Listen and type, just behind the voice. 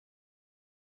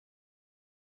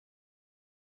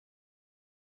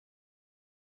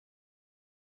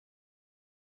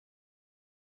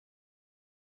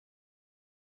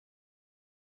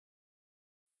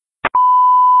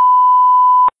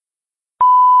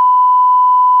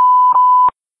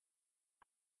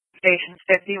stations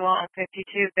 51,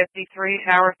 52, 53,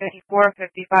 Tower 54,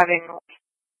 55 Ingalls.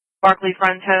 Barclay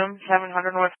Friends Home,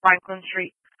 700 North Franklin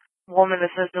Street. Woman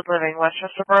assisted living.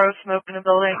 Westchester Boro, smoke in the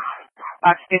building.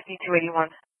 Box 5281.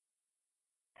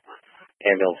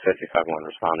 Ambulance 55-1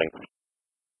 responding.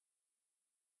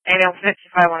 Ambulance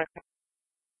 55-1.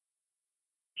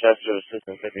 Chester,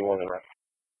 Assistant 51 and rest.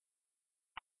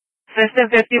 Assistant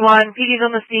 51, PD's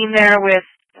on the scene there with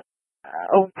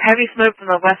heavy smoke from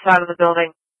the west side of the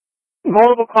building.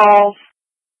 Multiple calls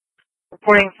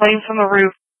reporting flames from the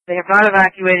roof. They have not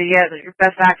evacuated yet. Your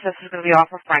best access is going to be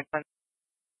off of Franklin.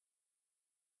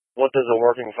 What does a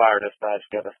working fire dispatch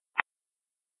give us?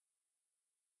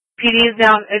 PD is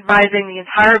now advising the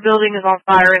entire building is on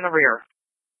fire in the rear.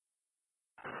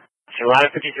 So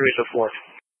line 53 is a 4.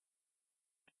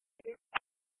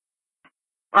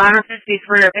 Line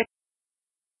 53, okay.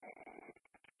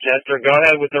 Chester, go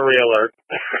ahead with the re-alert.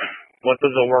 What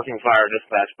does a working fire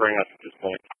dispatch bring us at this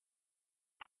point?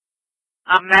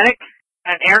 A medic,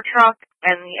 an air truck,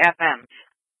 and the FMs.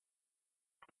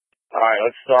 All right,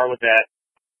 let's start with that.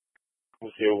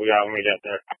 We'll see what we got when we get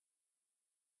there.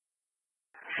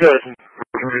 Citizen,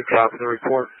 can you copy the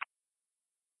report?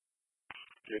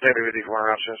 You take me with these one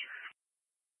routes, Chester?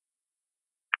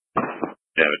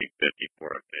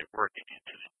 7054, okay, working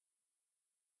into it.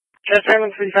 Chester,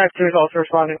 Ambulance 352 is also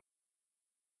responding.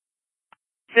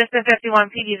 Assistant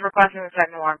 51, PD is requesting the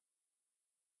second alarm.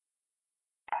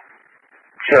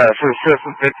 Chester,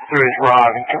 Assistant 53 is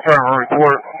Rob, and confirm a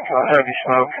report of heavy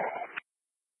smoke.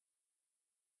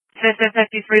 Assistant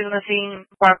 53 is on the scene.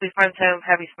 Barclay Friends Home,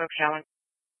 heavy smoke showing.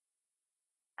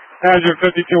 Hazard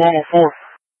 52-114.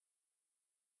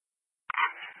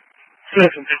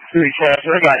 Assistant 53,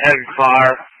 Chester, I got heavy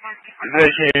fire.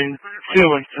 Position 2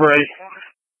 and 3.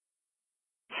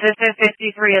 Assistant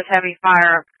 53 has heavy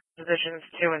fire, positions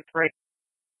 2 and 3.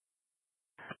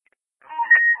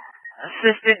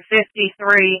 Assistant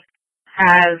 53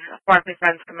 has Barclay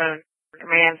Friends Command.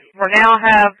 We now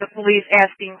have the police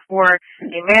asking for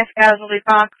a mass casualty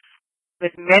box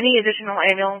with many additional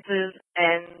ambulances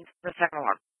and the second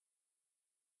alarm.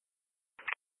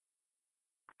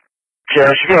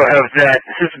 Chester, go ahead with that.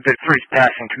 Assistant 53 is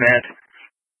passing command.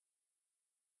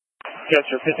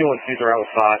 Chester, 51-2 are out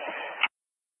with 5.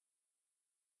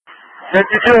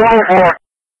 52-114.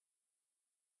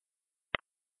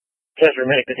 Chester,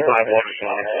 make the 5 water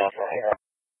shot.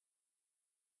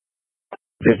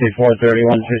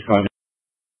 5431 responding.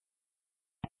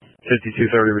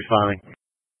 5230 responding.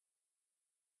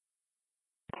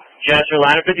 Chester,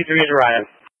 line of 53 is Ryan.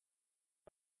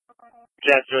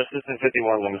 Chester, Assistant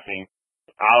 51 on the scene.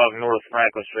 Olive North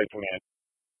Franklin Street Command.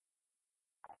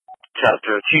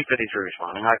 Chester, Chief 53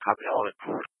 responding. I copy all of it.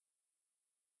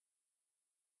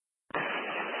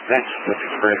 Thanks,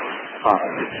 53.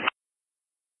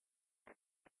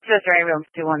 Chester Ambulance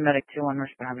 21, Medic 21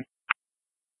 responding.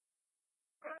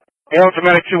 Ambulance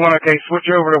Medic 21, okay, switch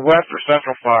over to West for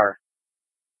Central Fire.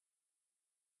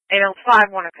 Ambulance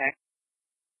 51, okay.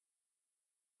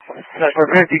 That's for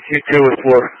 52-2 with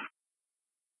 4.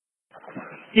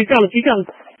 Keep coming.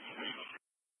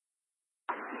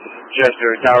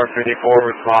 Chester, Tower 54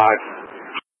 with 5.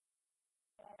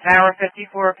 Tower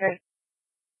 54, okay.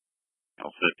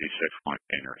 L56 point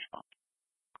pain response.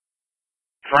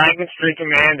 Franklin Street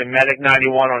Command and Medic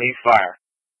 91 on East Fire.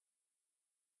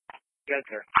 Good,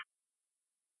 sir.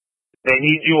 They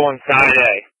need you on side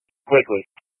A, quickly.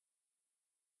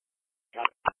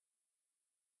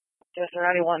 Chester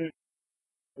 91,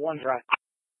 1 drive.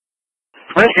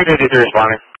 Rescue 53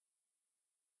 responding.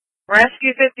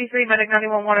 Rescue 53, Medic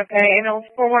 91, 1 okay. Ambulance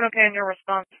 41 okay in your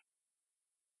response.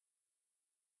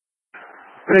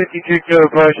 52-2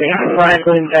 approaching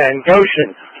Franklin and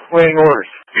Goshen, waiting orders.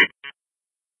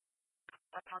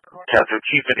 Chester,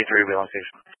 Chief 53, we on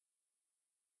station.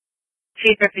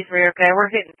 Chief 53, okay. We're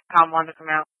hitting Com 1 to come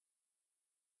out.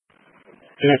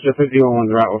 Chester 51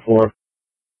 route with 4.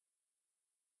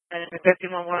 And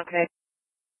 51, 1 okay.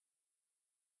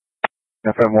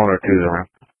 FM 102 is around.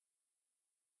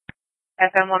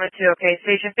 FM 102, okay.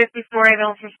 Station 54,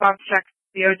 ambulance response check,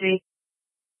 COD.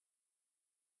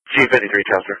 Chief 53,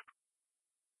 Chester.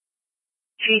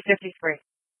 Chief 53.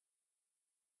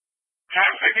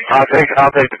 I'll take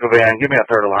the command. Give me a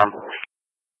third alarm.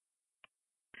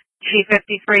 Chief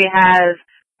 53 has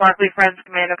Barclay Friends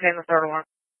Command, okay, in the third alarm.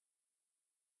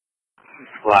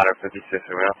 Ladder 56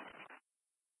 around.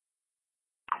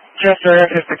 Chester, Air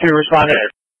 52 responding.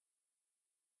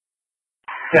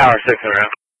 Tower 6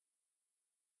 around.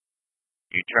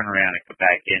 You turn around and come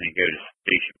back in and go to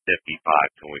station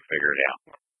 55 till we figure it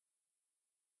out.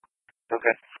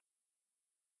 Okay.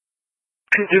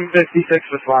 Consume 56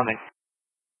 responding.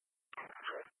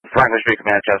 Franklin Street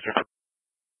Command, Chester.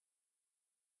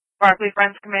 Barclay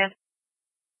Friends Command.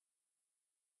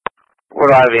 What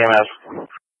do I have EMS?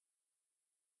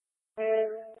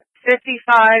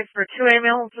 55 for 2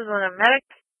 ambulances and a medic.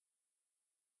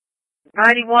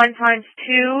 91 times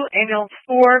 2, ambulance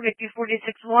 4, MICU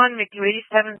 46-1, MICU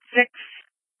 87-6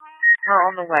 are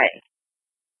on the way.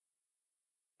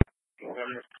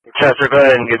 Chester, go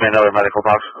ahead and give me another medical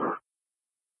box.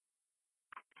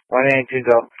 182,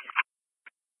 go.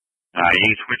 You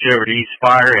can switch over to East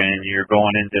Fire, and you're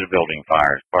going into the building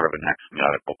fire as part of the next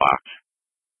medical box.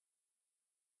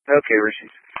 Okay,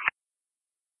 receive.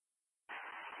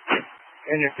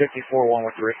 Engine 54, 1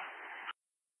 with 3.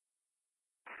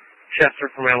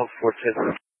 Chester from ambulance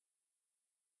 42.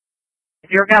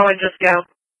 If you're going, just go.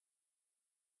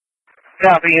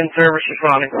 Copy, in service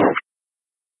responding.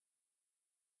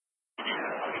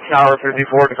 Tower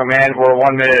 54 to command, we're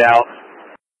 1 minute out.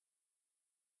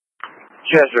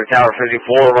 Chester, Tower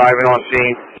 54 arriving on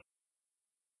scene.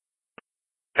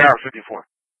 Tower 54.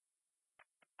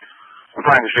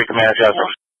 Franklin Street Command, Chester.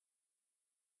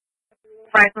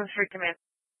 Franklin Street Command.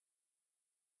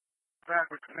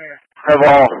 Have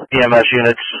all EMS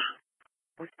units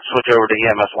switch over to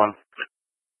EMS 1.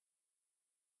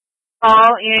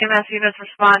 All EMS units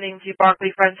responding to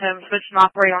Barclay Friends Home, switch and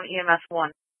operate on EMS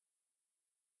 1.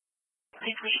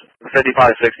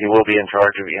 5560 will be in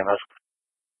charge of EMS.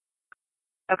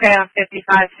 Okay, on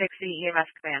 5560 EMS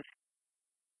Command.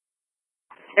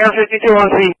 Air 52 on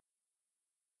scene.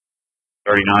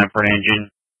 39 for an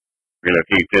engine,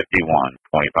 relocate 51.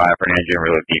 25 for an engine,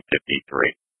 relocate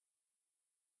 53.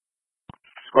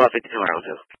 Squad 52 out.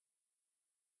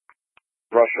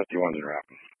 Rush 51's in route.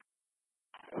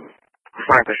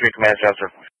 Franklin Street Command,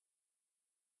 Chester.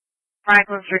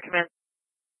 Franklin Street Command.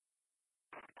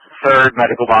 Third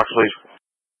medical box, please.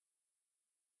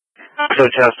 So,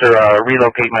 Chester,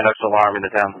 relocate my next alarm into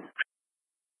town.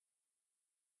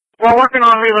 We're working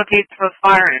on relocates for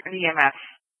fire and EMS.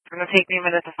 It's going to take me a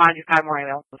minute to find you 5 more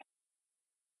ambulances.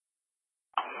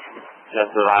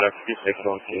 Chester, Ladder 56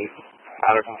 on scene.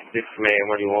 Ladder 56 command,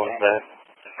 what do you want that?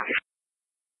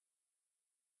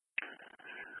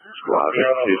 Squad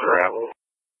 52's are out.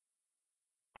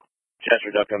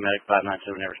 Chester, Ducko Medic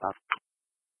 597, never stop.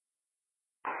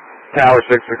 Tower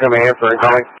 6 are coming in for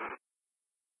incoming.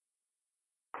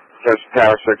 Chester,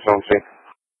 Tower 6 on scene.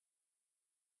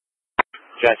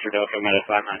 Chester, Ducko Medic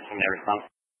 597, never stop.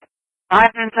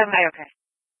 597, okay.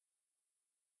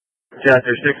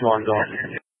 Chester, 6-1's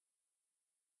on.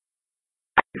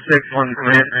 6-1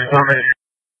 command, coming.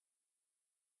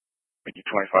 25-1,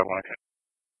 okay.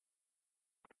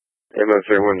 MS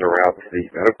 31's are out with the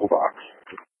medical box.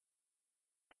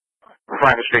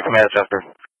 Franklin Street Command, Chester.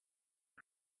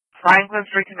 Franklin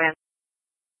Street Command.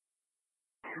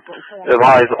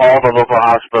 Advise all the local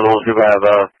hospitals who have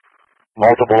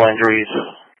multiple injuries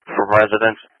from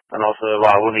residents, and also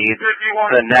we'll need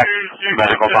the next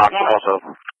medical box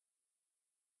also.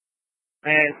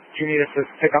 And do you need us to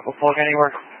pick up a plug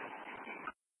anywhere?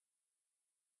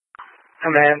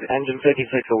 Command, engine 56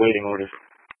 awaiting orders.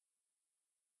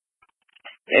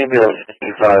 Ambulance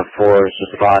 55-4 is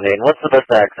responding. What's the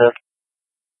best access?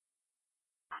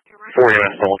 4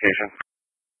 units to location.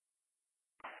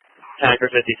 Tanker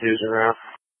 52's around.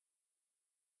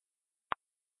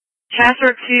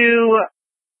 Chester to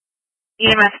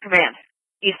EMS Command.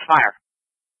 East Fire.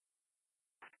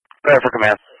 Go ahead for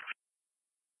command.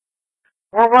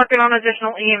 We're working on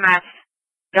additional EMS.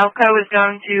 Delco is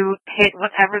going to hit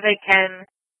whatever they can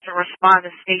to respond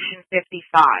to Station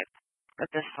 55 at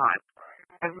this time.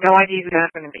 I have no idea who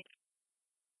that's going to be.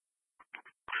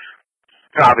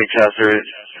 Copy, Chester.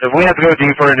 If we have to go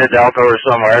deeper into Delco or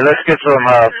somewhere, let's get some,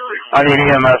 I need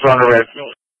EMS on the red.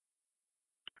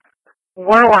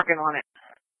 We're working on it.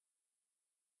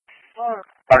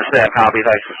 Understand, copy,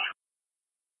 thanks.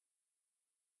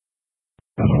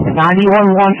 91-1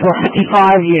 to a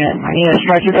 55 unit. I need a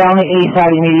stretcher down the A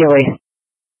side immediately.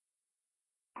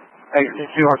 Hey,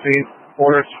 2 on scene.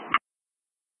 Orders.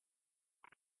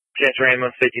 Chester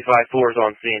ambulance 55-4 is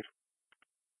on scene.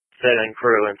 Send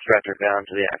crew and stretcher down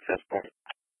to the access point.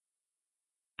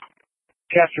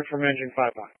 Chester from engine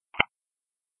 5-1.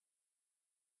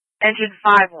 Engine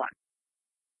 5-1.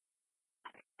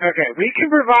 Okay, we can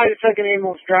provide a second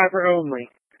ambulance driver only.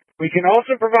 We can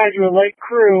also provide you a light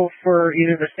crew for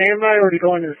either the standby or to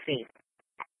go into the scene.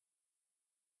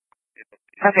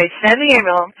 Okay, send the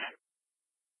ambulance.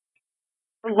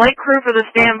 Light crew for the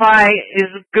standby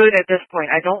is good at this point.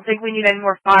 I don't think we need any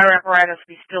more fire apparatus.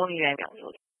 We still need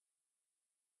ambulance.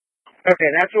 Okay,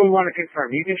 that's what we want to confirm.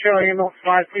 You can show ambulance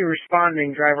 5-2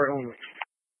 responding driver only.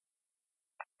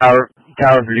 Tower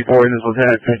 54, this is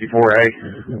Lieutenant 54A.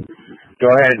 Go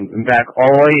ahead and back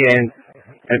all the way in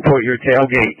and put your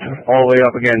tailgate all the way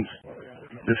up against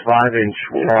this 5-inch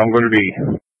where I'm going to be.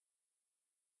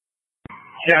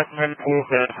 Jasmine, move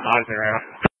the eyes around.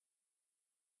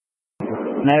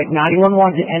 Medic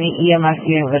 911 to any EMS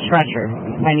unit with a stretcher.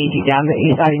 I need you down to the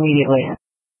east side immediately.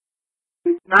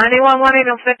 911,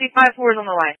 ambulance 55-4 is on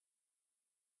the way.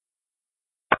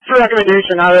 It's a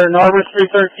recommendation, either Narberth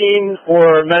 313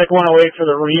 or Medic 108 for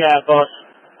the rehab bus.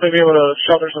 We'll be able to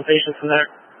shelter some patients in there.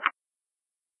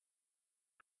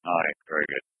 All right, very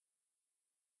good.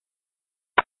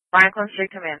 Franklin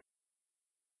Street Command.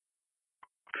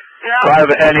 Do I have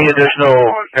any additional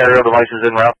aerial devices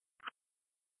en route?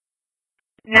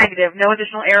 Negative. No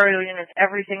additional aerial units.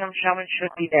 Everything I'm showing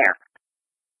should be there.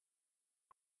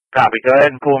 Copy. Go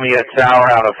ahead and pull me a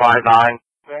tower out of 5-9.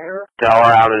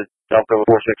 Tower out of Delta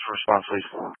 46 for response, please.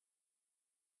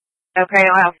 Okay,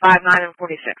 I'll have 5, 9, and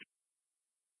 46.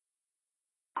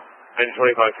 And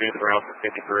 25 feet around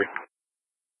 53.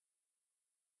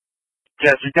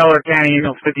 Chester, Delaware County,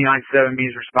 ambulance 59-7B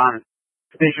is responding.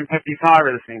 Station 55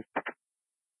 or the scene?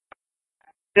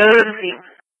 Go to the scene.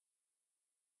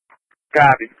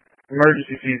 Copy.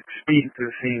 Emergency speed to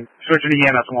the scene. Switching to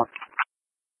EMS 1.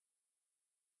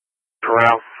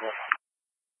 Corral.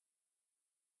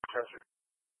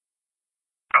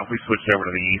 We switched over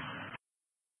to the east.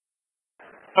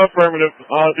 Affirmative.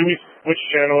 Do we which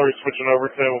channel are we switching over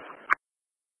to?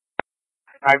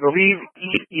 I believe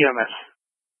East EMS.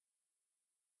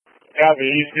 Copy,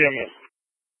 East EMS.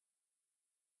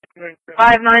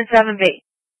 597B.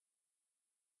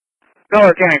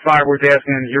 Delaware County Fire Board's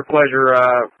asking your pleasure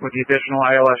with the additional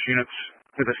ILS units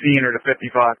to the scene or to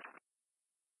 55.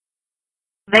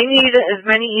 They need as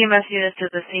many EMS units to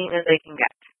the scene as they can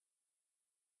get.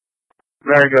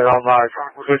 Very good. I'll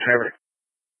switch over.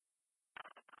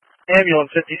 Ambulance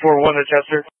 54-1 to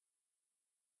Chester.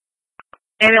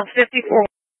 Ambulance 54.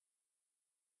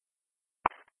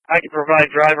 I can provide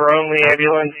driver-only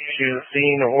ambulance to the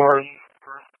scene or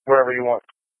wherever you want.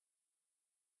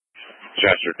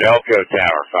 Chester, Delco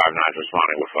Tower 5-9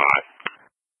 responding with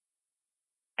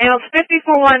 5. Ambulance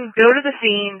 54-1, go to the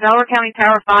scene. Delaware County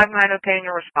Tower 5-9, okay in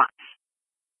your response.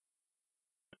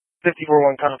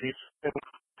 54-1 copies.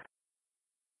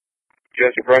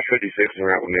 Chester, Brush 56 is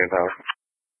around with manpower.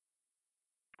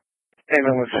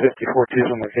 Ambulance 54-2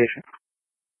 is on location.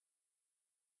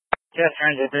 Chester,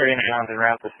 Ranger 30 and round en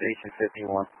route to Station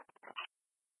 51.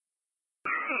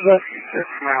 That's 6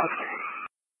 miles.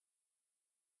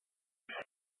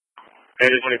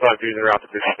 Ranger 25 is en route to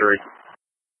 53.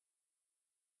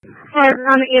 Alright,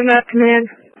 on the EMS command.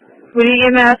 With the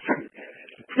EMS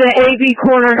to the AB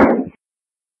corner.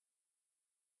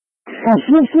 If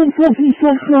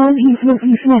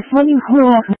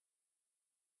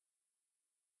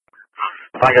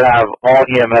I could have all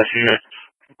EMS units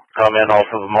come in off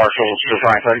of Marshall to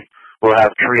Franklin, we'll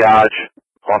have triage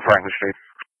on Franklin Street.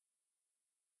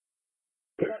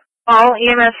 All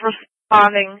EMS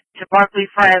responding to Barclay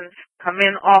Friends come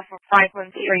in off of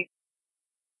Franklin Street.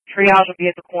 Triage will be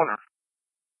at the corner.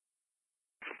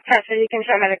 Chester, you can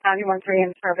show Medic 91-3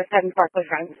 in service heading Barclay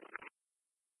Friends.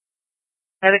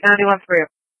 Medic 91-3.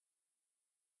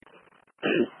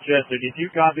 Chester, did you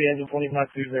copy engine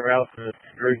 25-2 their route for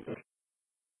Drew?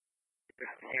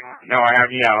 No, I have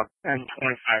and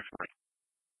 25-3.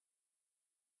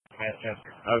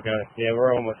 Chester. Okay. Yeah,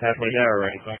 we're almost halfway there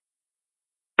already. So.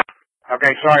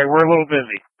 Okay, sorry, we're a little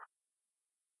busy.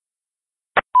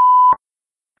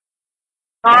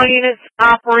 All units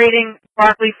operating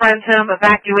Barclay Friends Home,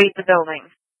 evacuate the building.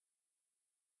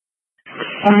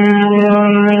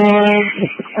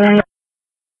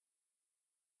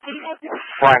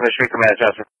 Franklin Street Command,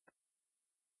 Chester.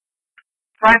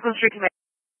 Franklin Street Command.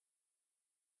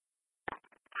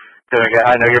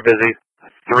 I know you're busy.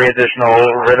 3 additional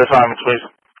red assignments, please.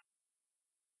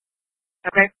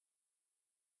 Okay.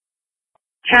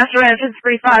 Chester, engine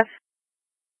 35.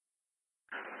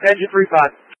 Engine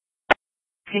 35.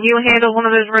 Can you handle one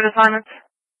of those red assignments?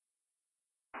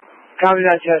 Copy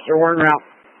that, Chester. We're en route.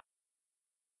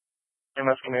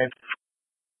 MS command.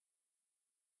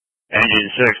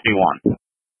 Engine 61.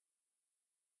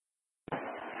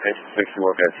 Engine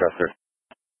 61, okay, Chester.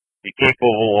 You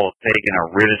capable of taking a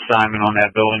RIT assignment on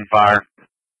that building fire?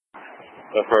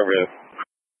 Affirmative.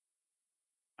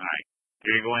 Alright.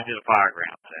 You're going to the fire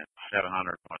grounds at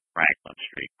 700 Franklin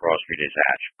Street. Cross Street is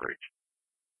Hatch Bridge.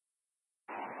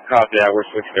 Copy that, we're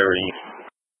switching over east.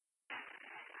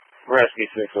 Rescue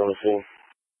 6 on the scene.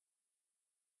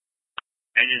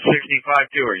 Engine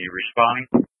 65-2, are you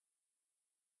responding?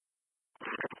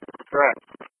 Correct.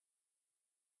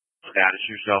 Status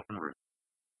yourself en route.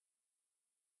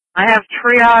 I have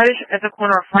triage at the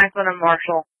corner of Franklin and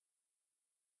Marshall.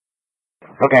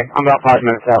 Okay, I'm about 5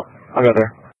 minutes out. I'll go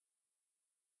there.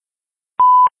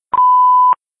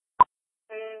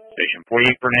 Station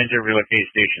 48 for an engine, relocate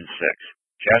Station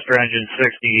 6. Chester engine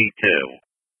 62.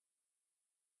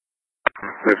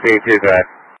 52, guy.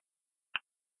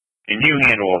 Can you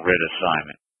handle a writ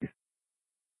assignment?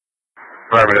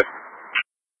 Affirmative.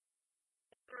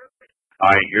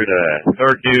 Alright, you're the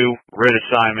third due writ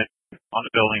assignment on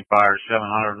the building fire,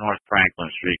 700 North Franklin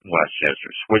Street in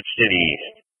Westchester. Switch to the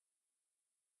east.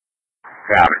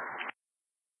 Got it.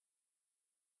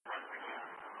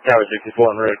 Tower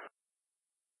 64 en route.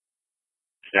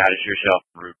 Status yourself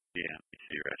en route. Yeah, let me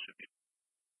see the rest of you.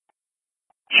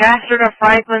 Chester to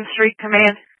Franklin Street,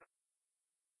 command.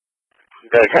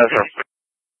 Okay, Chester.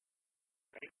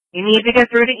 You need to get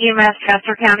through to EMS.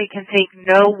 Chester County can take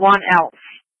no one else.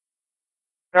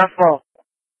 They're full.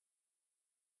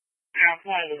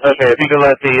 Okay, if you could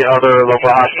let the other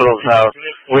local hospitals know,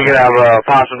 we could have a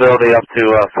possibility up to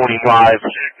 45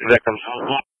 victims.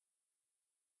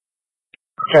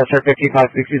 Chester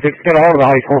 5566, get a hold of the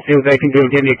high school, see what they can do,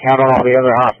 give me a count on all the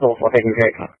other hospitals, what they can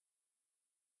take.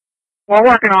 We're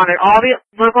working on it. All the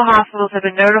local hospitals have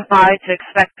been notified to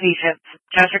expect patients.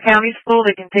 Chester County's full.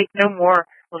 They can take no more.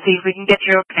 We'll see if we can get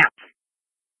you a count.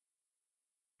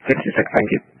 66, thank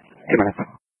you. 2 minutes.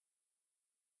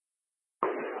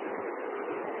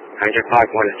 Engine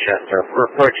 51 in Chester. We're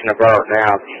approaching the Boro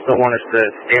now. You still want us to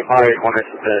stand by or want us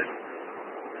to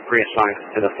reassign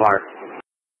to the fire?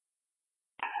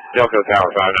 Delco Tower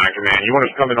 59 Command. You want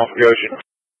us coming off the ocean?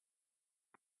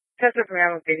 Chester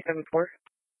Command with 874.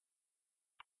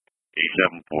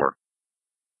 874.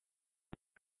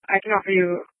 I can offer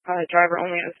you driver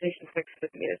only at Station 6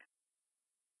 if needed.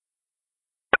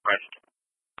 Right.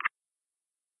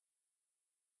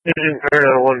 Engine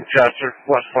 391 Chester,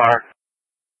 West Fire.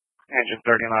 Engine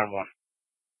 39-1.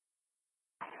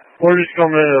 We're just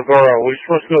coming into the Boro. Are we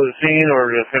supposed to go to the scene or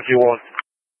to 51?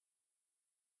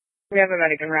 We have a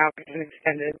medic en route and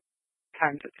extended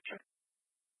time to the check.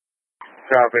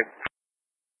 Copy.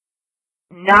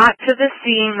 Not to the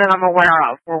scene that I'm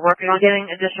aware of. We're working on getting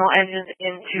additional engines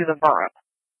into the borough.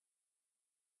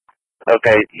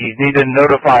 Okay, you need to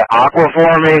notify Aqua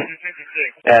for me,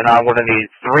 and I'm going to need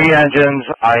 3 engines.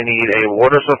 I need a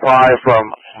water supply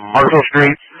from Marshall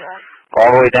Street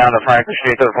all the way down to Franklin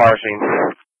Street to the fire scene.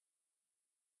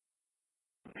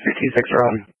 66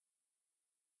 run.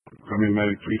 Coming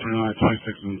medic 329,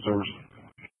 26 in service.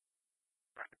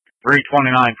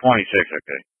 329, 26,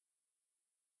 okay.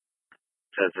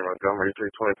 Chester Montgomery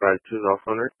 325 2 off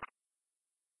 100.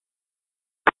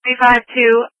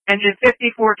 352, engine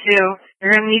 54-2.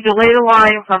 You're going to need to lay the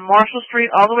line from Marshall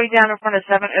Street all the way down in front of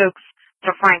Seven Oaks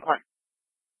to Franklin.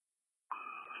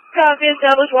 Copy,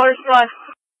 established water supply.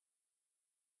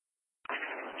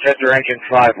 Chester engine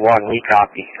 5-1, we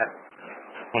copy.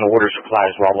 On the water supply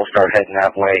as well, we'll start heading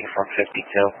that way from 52.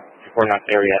 We're not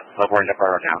there yet, but we're in the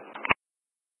Boro now.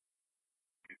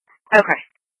 Okay.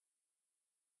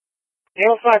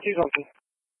 Nail 52 something.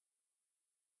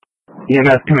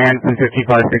 EMS command from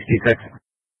 5566.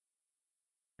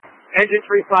 Engine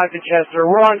 35 to Chester.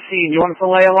 We're on scene. You want us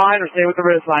to lay a line or stay with the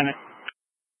writ assignment?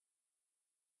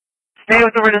 Stay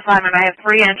with the writ assignment. I have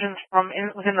 3 engines from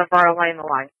within the borough laying the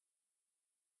line.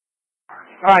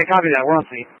 All right, copy that. We're on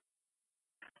scene.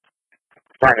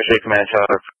 Franklin Street Command,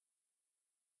 Chester.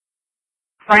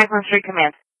 Franklin Street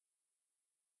Command.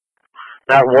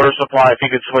 That water supply, if you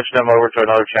could switch them over to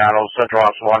another channel, Central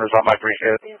Ops 1 or something, I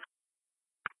appreciate it.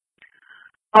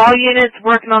 All units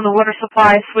working on the water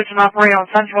supply, switch and operate on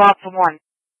Central Ops 1.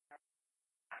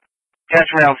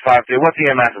 Catch round 5-2. What's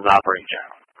EMS's operating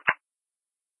channel?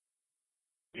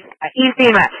 East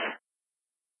EMS.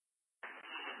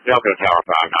 Delco Tower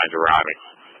 59's arriving.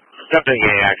 Attempting to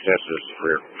gain access to the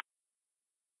rear.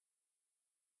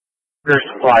 Rear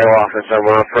supply officer,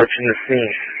 we're approaching the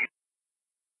scene.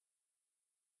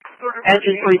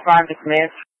 Engine 35 to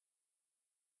command.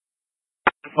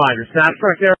 Fine, your snap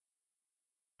truck there.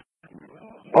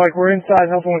 Like, we're inside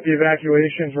helping with the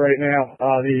evacuations right now.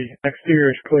 The exterior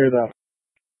is clear, though.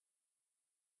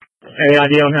 Any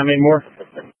idea on how many more?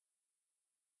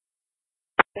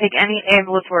 Take any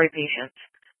ambulatory patients.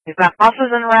 We've got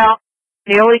buses en route.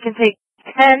 They only can take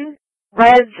 10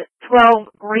 reds, 12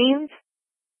 greens.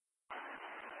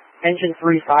 Engine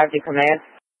 35 to command.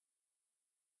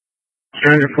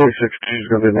 Stranger 462 is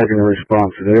going to be making a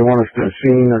response. Do they want us to the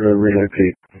scene or to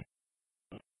relocate?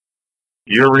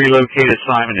 Your relocate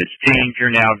assignment has changed.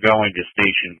 You're now going to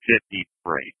Station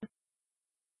 53.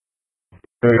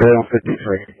 They're on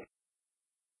 53.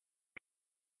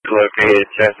 Located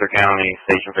Chester County,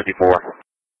 Station 54.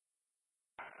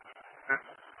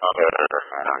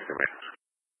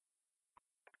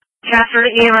 Chester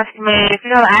EMS Command, if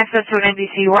you have access to an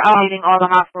NBC, we're outlining all the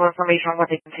hospital information on what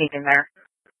they can take in there.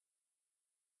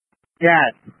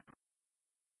 Dad.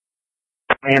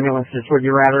 Ambulances, would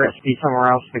you rather us be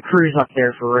somewhere else? The crew's up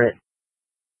there for it.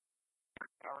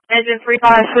 Engine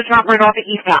 35, switch operator off the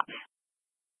E-stop.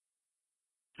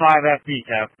 5 FB,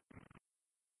 Cap.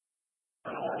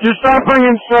 Just stop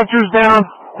bringing structures down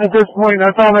at this point.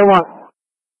 That's all they want.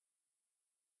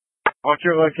 What's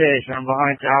your location? I'm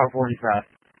behind Tower 45.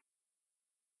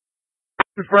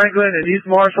 Franklin and East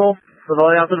Marshall for the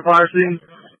layout to the fire scene.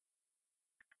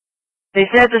 They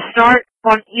said to start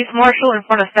on East Marshall in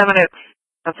front of 7 Oaks.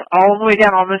 That's all the way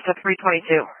down almost to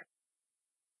 322.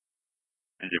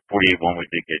 Engine 48-1, we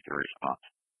did get your response.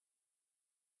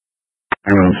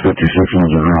 Ambulance 56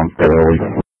 was around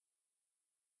Boro.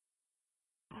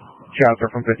 Chester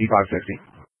from 5560.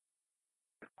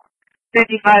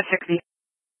 5560.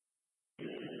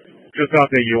 Just to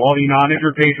update you, all the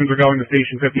non-injured patients are going to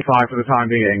Station 55 for the time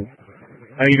being.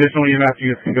 Any additional EMS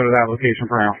units can go to that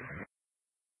location for now.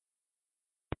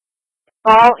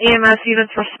 All EMS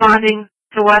units responding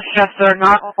to Westchester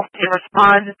not all can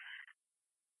respond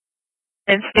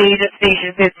and stayed at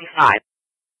Station 55.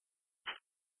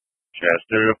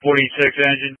 Chester to 46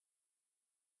 engine.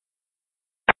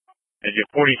 Engine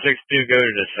 46-2, go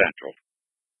to the central.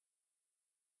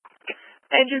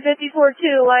 Engine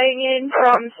 54-2 laying in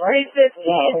from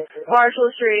 350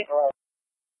 Marshall Street.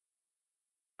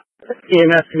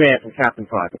 EMS Command from Captain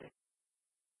 5.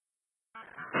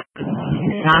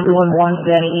 911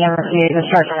 to any EMS unit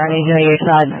construction on the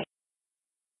side.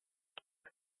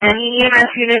 Any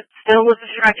EMS unit still with the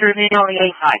structure is on the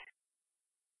A side.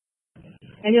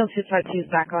 Ambulance 252 is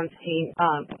back on scene.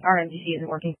 Our MDC isn't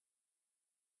working.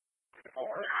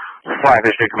 5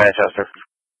 History Command, Chester.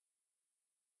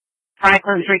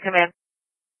 Franklin Street Command.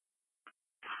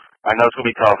 I know it's going to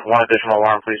be tough. One additional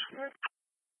alarm, please.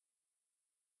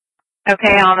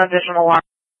 Okay, on additional alarm.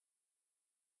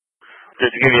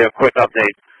 Just to give you a quick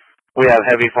update, we have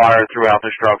heavy fire throughout the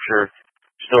structure.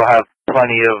 Still have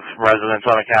plenty of residents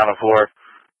unaccounted for.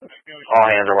 All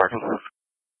hands are working.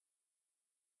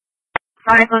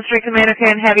 Franklin Street Command,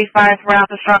 okay, and heavy fire throughout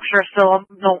the structure. Still a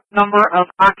number of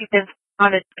occupants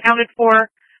unaccounted for.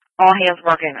 All hands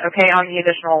working. Okay, on the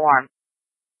additional alarm.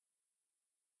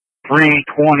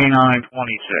 32926.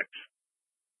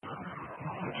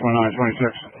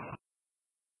 2926.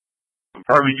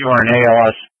 Confirming you are an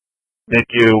ALS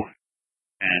NICU,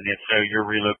 and if so, you're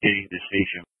relocating to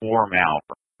Station 4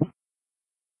 Malvern.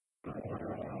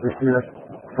 This is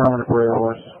affirmative for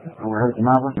ALS. And we're headed to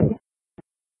Malvern.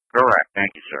 Correct.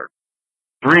 Thank you, sir.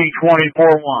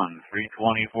 3241.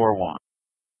 3241.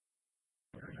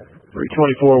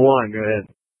 324-1, go ahead.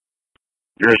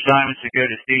 Your assignment's to go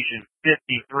to Station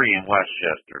 53 in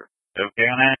Westchester. Okay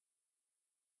on that?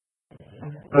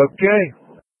 Okay.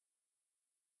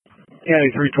 County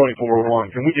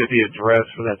 324-1, can we get the address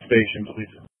for that station,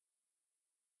 please?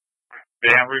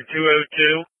 Down Route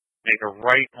 202, make a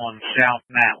right on South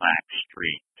Matlack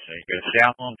Street. So you go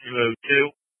south on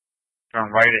 202, turn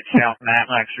right at South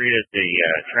Matlack Street at the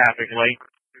traffic light,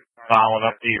 follow it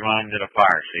up till you run into the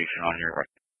fire station on your right.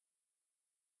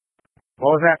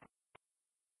 What was that?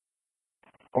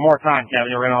 One more time,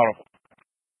 Kevin. You're in audible.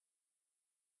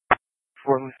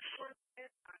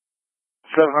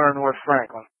 700 North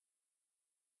Franklin.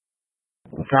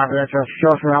 Copy that, Chester.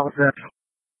 Show us route with that.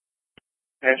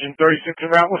 Engine 36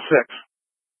 and route was 6.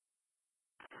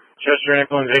 Chester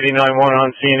Ambulance 89-1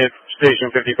 on scene at Station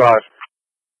 55.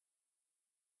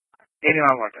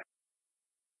 89-1.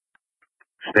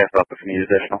 Staff up if you need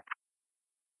additional.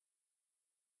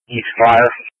 East Fire.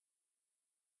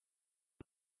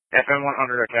 FM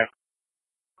 100, okay.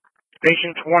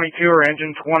 Station 22 or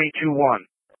engine 22-1.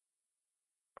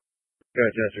 Go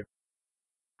ahead, Chester.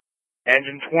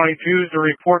 Engine 22 is to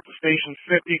report to Station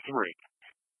 53.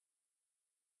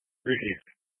 Received.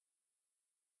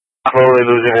 Slowly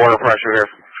losing water pressure here.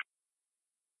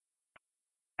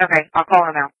 Okay, I'll call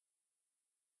her now.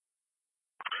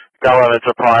 Tell them it's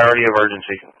a priority of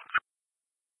urgency.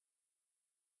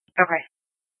 Okay.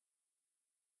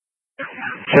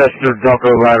 Chester,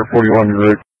 Delco, Ladder 41 en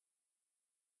route.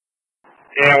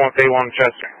 Yeah, I want A1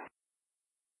 Chester.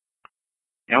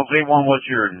 LZ1, what's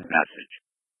your message?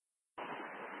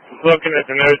 Looking at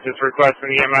the notes, it's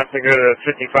requesting EMS to go to the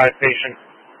 55 station.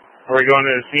 Are we going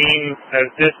to the scene as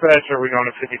dispatch or are we going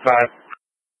to 55?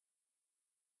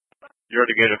 You're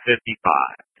to go to 55.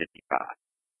 55.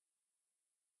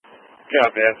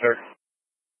 Copy that, sir.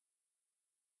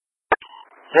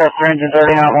 Yes, for engine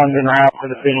 39, one's in route for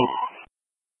the scene.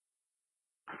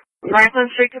 Franklin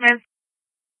Street, come in.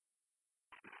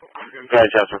 Go ahead,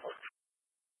 Chester.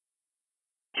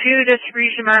 2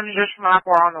 distribution managers from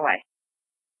Aqua are on the way.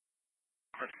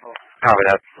 Copy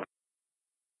that.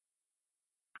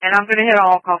 And I'm going to hit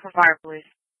all call for fire, please.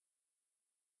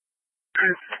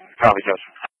 Copy,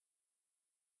 Chester.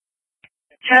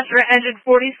 Chester, engine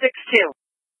 46-2.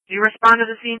 Do you respond to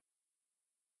the scene?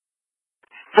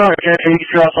 Sorry, Chester, you can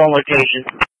show us on location.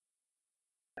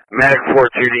 Medic 4-2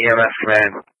 to EMS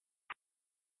command.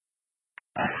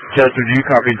 Chester, do you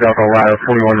copy Delta Ladder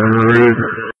 41 in the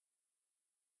route?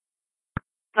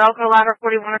 Delco Ladder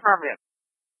 41 affirmative.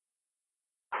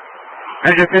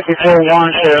 Engine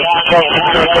 54-1, sheriff.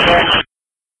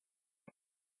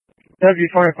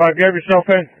 W25, grab yourself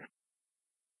in.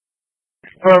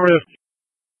 Affirmative.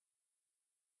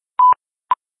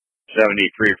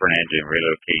 73 for an engine,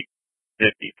 relocate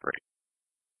 53.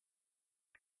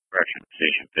 Correction,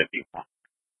 station 51.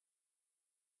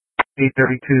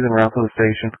 832, then route to the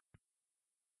station.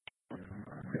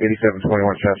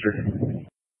 8721 Chester.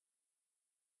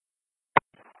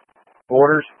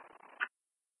 Orders.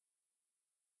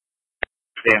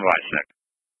 Stand by, sec.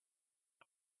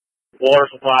 Water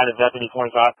supply to Deputy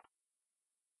 25.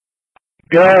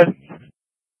 Good.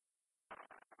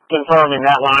 Confirming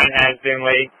that line has been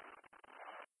laid.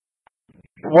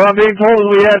 What I'm being told is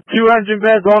we have 2 engine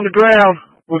beds on the ground.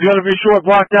 We're going to be short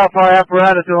blocked out by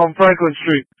apparatus on Franklin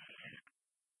Street.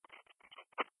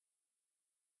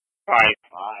 Alright.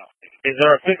 Is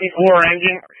there a 54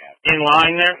 engine in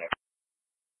line there?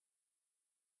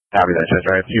 Copy that,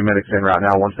 Chester. I have 2 medics en route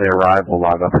now. Once they arrive, we'll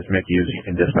log up as MICUs. You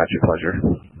can dispatch at pleasure.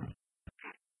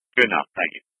 Good enough,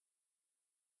 thank you.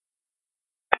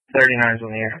 39's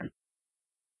on the air.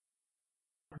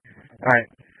 Alright.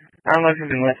 I don't know if you've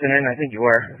been listening. I think you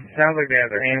were. Sounds like they have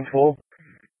their hands full.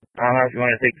 I don't know if you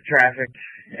want to take the traffic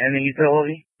and the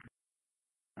utility.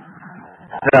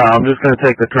 No, I'm just going to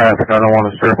take the traffic. I don't want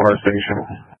to strip our station.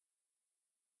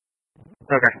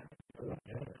 Okay.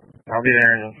 I'll be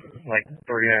there in like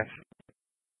 30 minutes.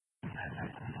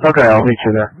 Okay, I'll meet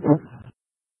you there.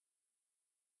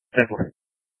 Simple.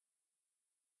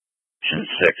 Station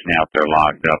 6 now, if they're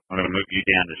logged up. I'm going to move you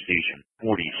down to station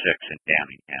 46 in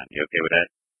Downingtown. You okay with that?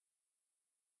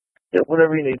 Yep,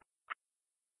 whatever you need.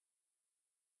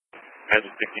 Engine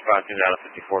 65 comes out of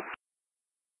 54.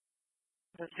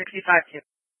 65-2.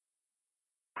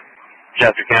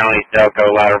 Chester County,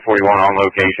 Delco Ladder 41 on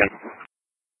location.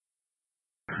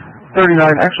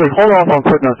 39, actually, hold off on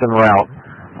putting us en route.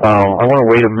 I want to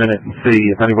wait a minute and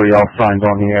see if anybody else signs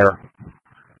on the air.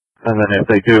 And then if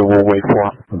they do, we'll wait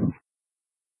for them.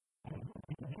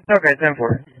 Okay,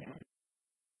 10-4.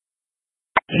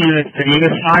 Units to the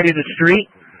other side of the street.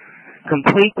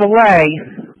 Complete delay.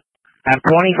 At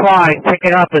 25, pick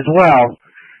it up as well.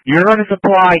 You're going to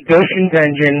supply Goshen's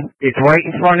engine. It's right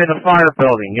in front of the fire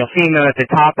building. You'll see them at the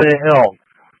top of the hill.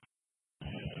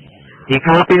 You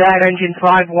copy that, engine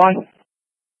 5-1?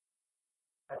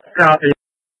 Copy.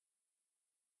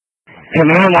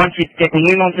 Command wants you to get the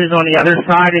ambulances on the other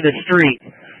side of the street.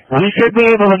 We should be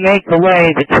able to make the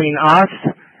way between us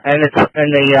and the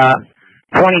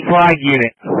 25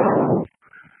 unit.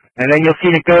 And then you'll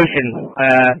see the Goshen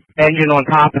engine on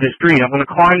top of the street. I'm going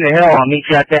to climb the hill. I'll meet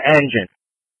you at the engine.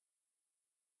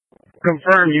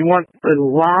 Confirm, you want the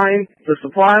line, the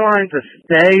supply line to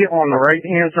stay on the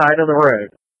right-hand side of the road.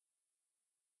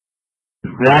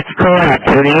 That's correct.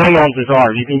 Where the ambulances are.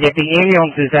 If you can get the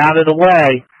ambulances out of the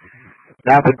way,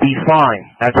 that would be fine.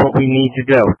 That's what we need to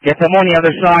do. Get them on the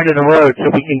other side of the road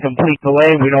so we can complete the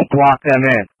lane. We don't block them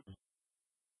in.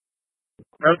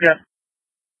 Okay.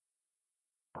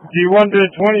 Do you want the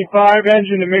 25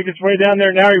 engine to make its way down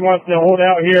there now, or you want to hold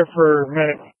out here for a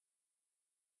minute?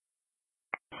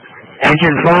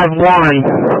 Engine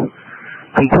 5-1,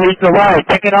 complete the way.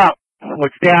 Pick it up.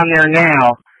 What's down there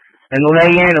now. And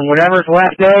lay in, and whatever's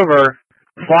left over,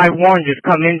 5-1, just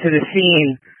come into the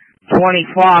scene.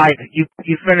 25, you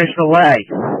finish the lay.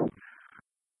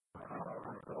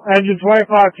 Engine 25,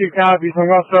 2 copies. I'm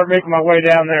going to start making my way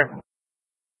down there.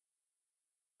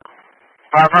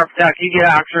 All right, perfect. Can you get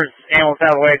Oxford's ambulance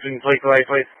out of the way so we can complete the lay,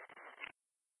 please?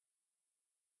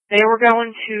 They were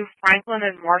going to Franklin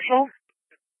and Marshall.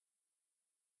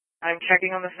 I'm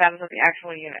checking on the status of the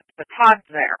actual unit. But Todd's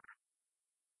there.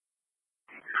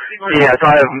 Yes,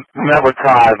 I have met with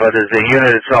Todd, but is the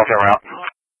unit itself en route?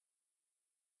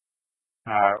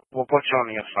 We'll put you on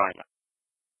the assignment.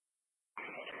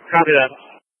 Copy that.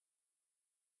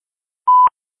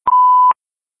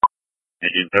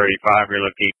 Engine 35,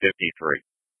 relocate 53.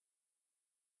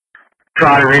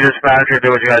 Try to redispatch or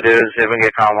do what you gotta do. See if we can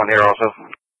get calm on here also.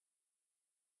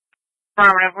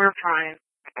 Affirmative, we're trying.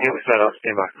 Yeah, we set up.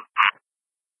 Stand by.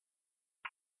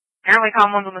 Apparently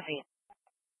someone's on the scene.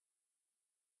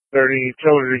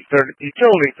 Utility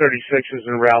 36 is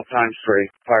in route times 3.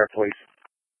 Fire, please.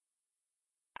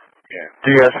 Yeah.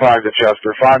 DS5 to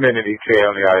Chester. 5-minute ETA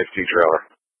on the IST trailer.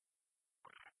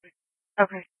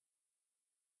 Okay.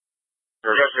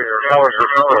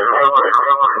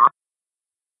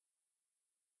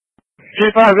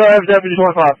 G5, go ahead, Deputy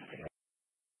 25.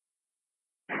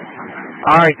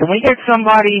 Alright, can we get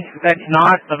somebody that's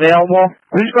not available?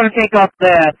 Who's going to take up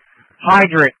the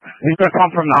hydrant? Who's going to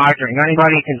come from the hydrant?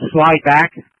 Anybody can slide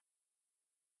back?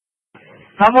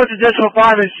 How much additional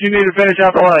 5 inches do you need to finish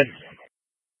out the line?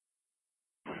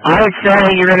 I would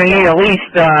say you're going to need at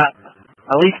least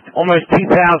almost 2,000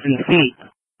 feet.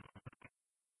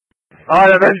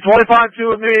 Alright, I've engine 25-2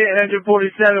 with me and engine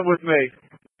 47 with me.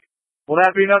 Will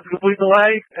that be enough to complete the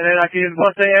lay? And then I can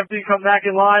bust A empty, come back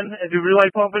in line, and do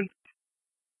relay pumping?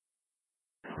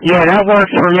 Yeah, that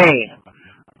works for me.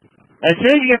 As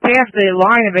soon as you get past the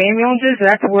line of ambulances,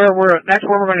 that's where we're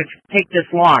going to take this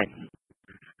line.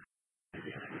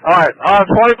 Alright,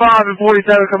 25 and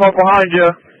 47 come up behind you.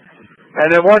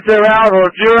 And then once they're out, or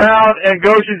if you're out and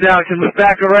Goshen's out, can look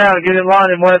back around and get in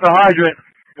line and one at the hydrant.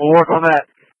 We'll work on that.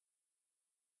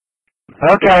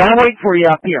 Okay, I'll wait for you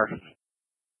up here.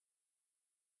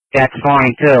 That's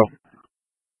fine, too.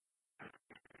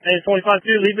 Hey,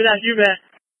 25-2, leave it at you, man.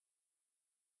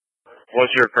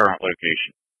 What's your current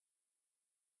location?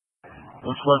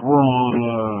 Looks like we're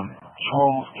on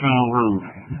Charlestown Road.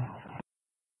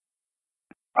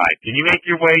 Alright, can you make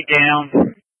your way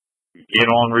down, get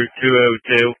on Route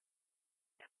 202,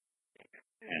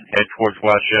 and head towards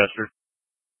Westchester?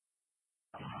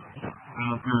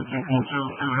 Head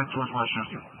towards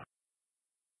Westchester.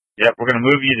 Yep, we're going to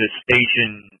move you to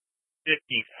Station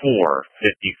 54,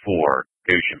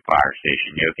 Goshen Fire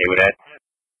Station. You okay with that?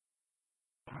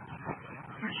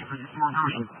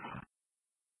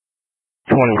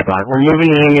 25. We're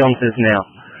moving the ambulances now.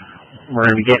 We're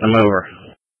going to be getting them over.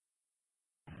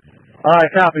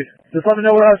 Alright, copy. Just let me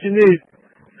know what else you need.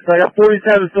 So I got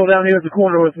 47 still down here at the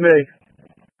corner with me.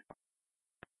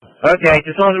 Okay,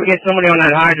 just as long as we get somebody on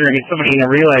that hydrant and get somebody in the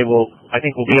relay, I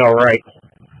think we'll be alright.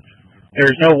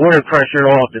 There's no water pressure at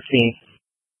all at the scene.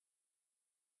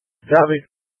 Copy.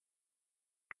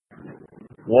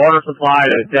 Water supply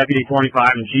to Deputy 25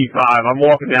 and G5. I'm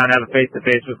walking down to have a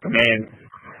face-to-face with command.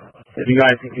 If you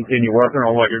guys can continue working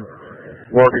on what you're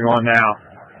working on now,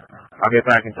 I'll get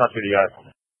back in touch with you guys.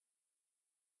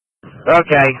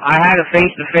 Okay, I had a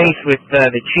face-to-face with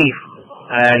the chief,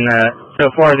 and so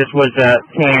far this was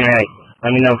Plan A.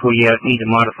 Let me know if we need to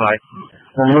modify.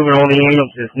 We're moving all the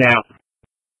ambulances now.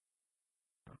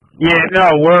 Yeah,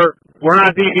 no, we're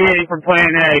not deviating from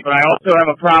Plan A, but I also have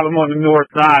a problem on the north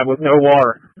side with no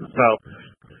water. So,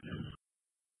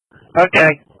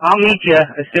 okay, I'll meet you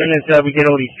as soon as we get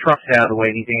all these trucks out of the way.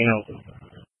 Anything else?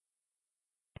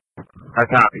 I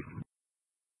copy.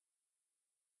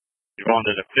 You're going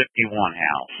to the 51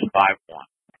 house, 5-1.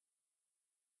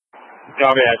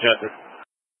 Copy that, Chester.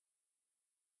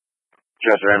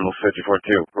 Chester, Ambulance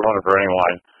 54-2. We're on a burning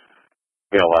line.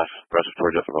 BLS,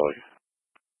 respiratory difficulty.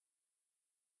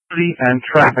 And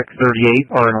traffic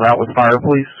 38 are en route with fire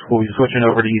police. We'll be switching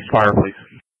over to East Fire Police.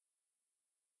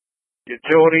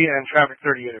 Utility and traffic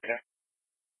 38, okay.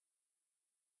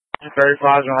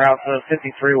 35's en route to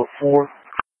 53 with 4.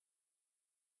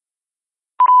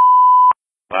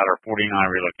 Ladder 49,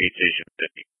 relocate station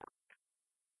 50.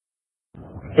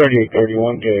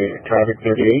 3831 to traffic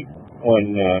 38 on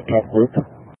top group.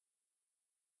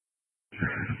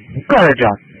 Go ahead,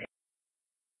 John.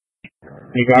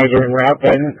 You guys are en route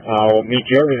then. I'll meet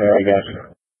you over there, I guess.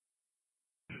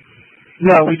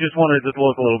 No, we just wanted it to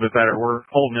look a little bit better. We're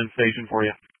holding in station for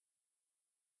you.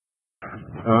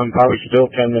 I'm probably still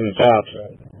 10 minutes out.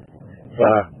 So,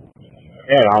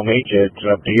 yeah, I'll meet you. It's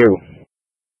up to you.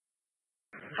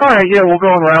 Alright, yeah, we'll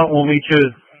go en route. We'll meet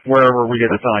you wherever we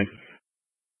get assigned.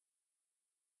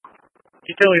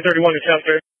 Utility 31 to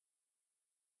Chester.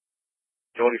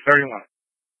 Utility 31.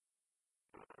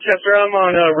 Chester, I'm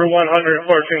on Route 100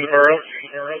 approaching the Boro.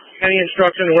 Any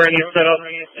instruction where I need to set up?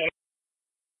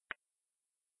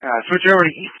 Switch over to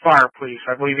East Fire Police.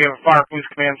 I believe you have a Fire Police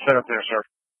command set up there, sir.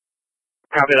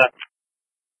 Copy that.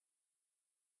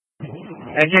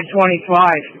 Engine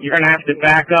 25, you're going to have to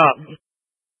back up.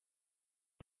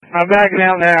 I'm backing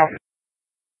out now.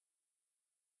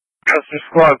 Custom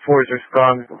Squad 4 is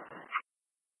responding.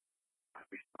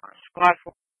 Squad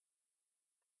 4.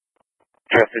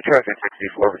 Chester, traffic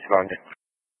 64 responding.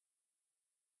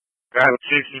 Driver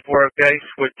 64, okay.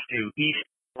 Switch to East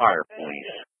Fire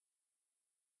Police.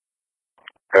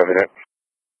 Cover that.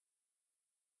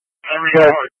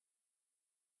 Okay.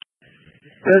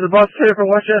 There's a bus here from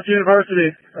Westchester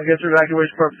University. I guess for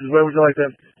evacuation purposes. Where would you like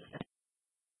them?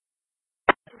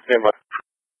 Stand by.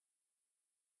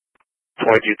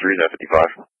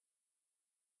 22-3-55.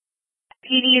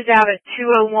 PD is out at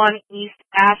 201 East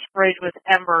Ashbridge with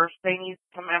embers. They need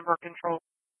some ember control.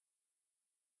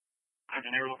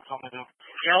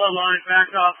 Yellow line back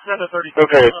off 730.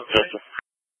 Okay.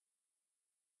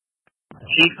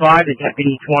 Chief 5 to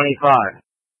Deputy 25.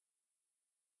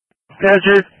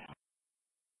 Chief.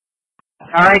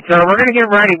 All right, sir, we're going to get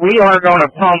ready. We are going to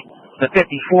pump the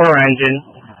 54 engine,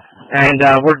 and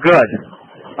we're good.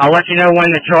 I'll let you know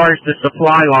when to charge the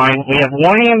supply line. We have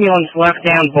one ambulance left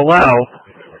down below,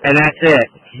 and that's it.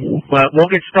 But we'll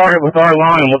get started with our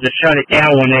line, and we'll just shut it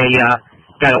down when they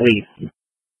got to leave.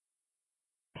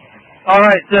 All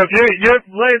right, so if your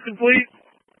delay is complete,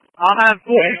 I'll have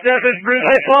 47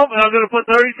 relay pump, and I'm going to put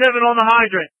 37 on the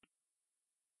hydrant.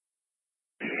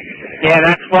 Yeah,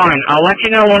 that's fine. I'll let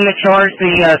you know when to charge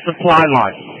the supply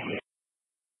line.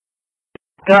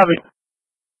 Copy.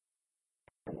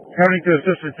 Turning to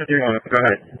Assistant 51, go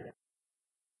ahead.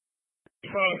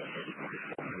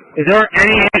 Is there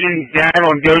any engines down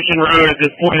on Goshen Road at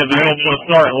this point available to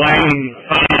start laying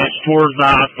fires towards the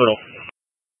hospital?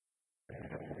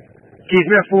 Keith,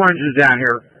 we have 4 engines down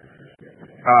here.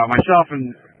 Myself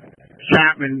and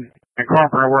Chapman and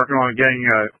Carpenter are working on getting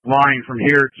a line from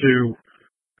here to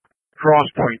Cross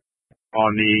Point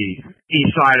on the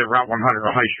east side of Route 100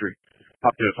 on High Street,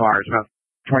 up to the fire. It's about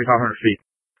 2,500 feet.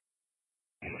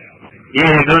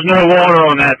 Yeah, there's no water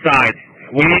on that side.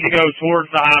 We need to go towards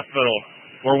the hospital.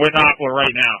 We're with Aqua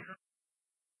right now.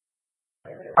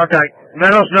 Okay,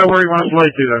 let us know where you want us to lay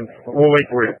to then. We'll wait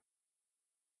for you.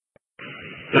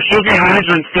 There should be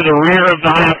hydrants to the rear of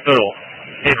the hospital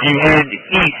if you head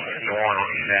east.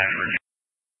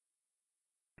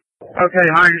 Okay,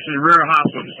 hydrants in the rear of the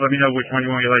hospital. Just let me know which one you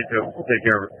want to lay to. We'll take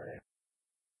care of it.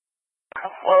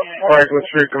 Franklin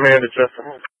Street Command at Chester.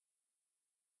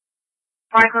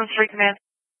 Franklin Street Command.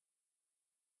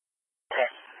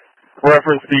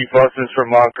 Reference the buses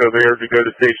from Monco there to go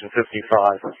to Station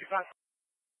 55.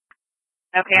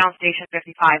 Okay, on Station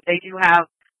 55. They do have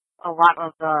a lot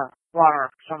of water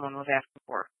someone was asking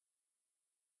for.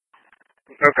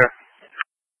 Okay.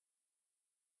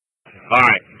 All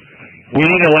right. We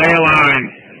need to lay a line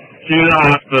to the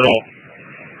hospital.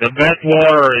 The best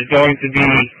water is going to be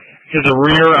to the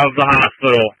rear of the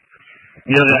hospital,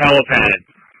 near the helipad.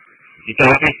 You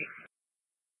copy?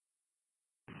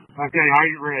 Okay,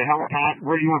 hydrant at helipad.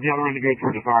 Where do you want the other end to go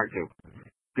towards the fire to?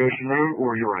 Goshen Road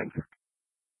or your end?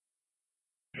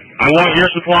 I want your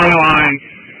supply line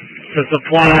to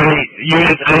supply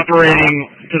units operating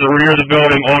to the rear of the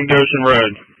building on Goshen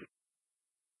Road.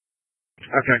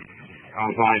 Okay. I'll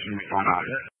advise when we find out.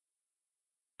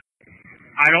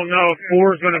 I don't know if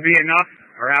 4 is going to be enough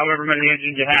or however many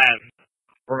engines you have.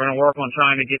 We're going to work on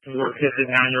trying to get some more kits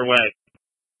down your way.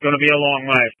 It's going to be a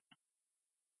long way.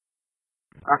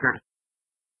 Okay.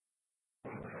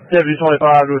 Deputy 25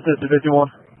 to Assistant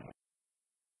 51.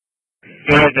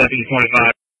 Go ahead, Deputy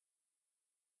 25.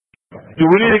 Do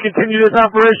we need to continue this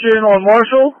operation on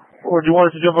Marshall, or do you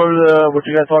want us to jump over to what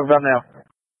you guys talking about now?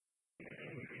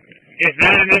 If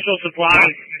that initial supply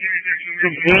is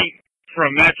complete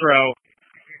from Metro,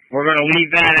 we're going to leave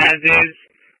that as is,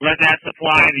 let that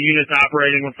supply the units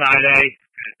operating with Side A.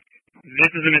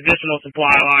 This is an additional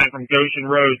supply line from Goshen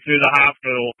Road to the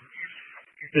hospital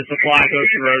to supply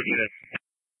Goshen Road units.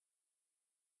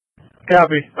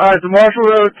 Copy. All right, so Marshall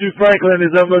Road to Franklin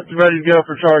is almost ready to go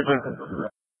for charging.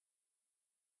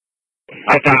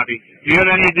 I copy. Do you have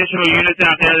any additional units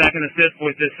out there that can assist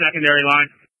with this secondary line?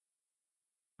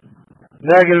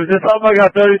 Negative. Just something I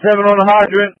got 37 on the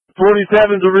hydrant,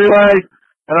 27's a relay,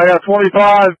 and I got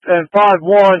 25 and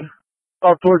 5-1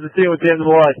 up towards the scene with the end of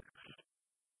the light.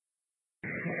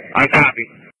 I copy.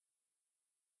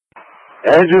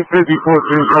 Engine 54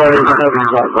 3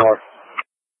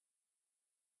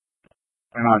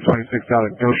 And on 26 out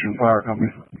of Goshen Fire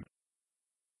Company.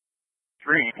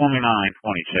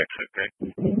 32926, okay.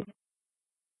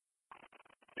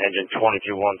 Engine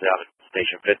 22-1's out at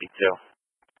Station 52.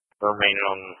 Remaining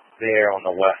on there on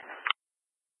the left.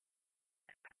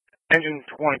 Engine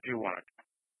 22-1.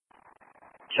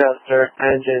 Chester,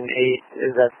 engine 8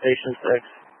 is at Station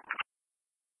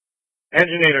 6.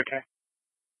 Engine 8, okay.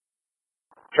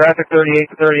 Traffic 38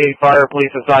 to 38 fire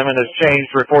police assignment has changed.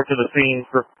 Report to the scene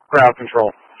for crowd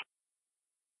control.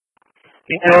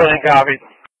 Detail and copy.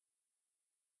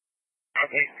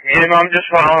 Okay. I'm just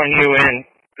following you in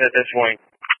at this point.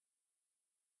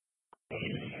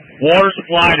 Water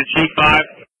supply to Chief 5.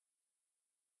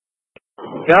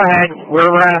 Go ahead. We're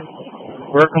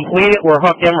We're completed. We're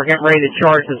hooked in. We're getting ready to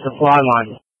charge the supply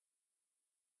line.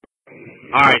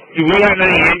 All right. Do we have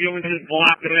any ambulances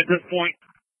blocking at this point?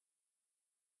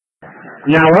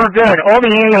 No, we're good. All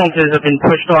the ambulances have been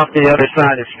pushed off to the other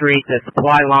side of the street. The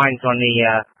supply line's on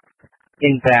the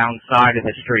inbound side of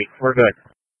the street. We're good.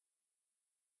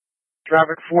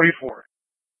 Traffic 44.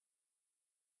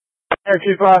 Air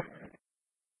 25.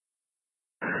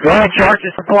 Go ahead, charge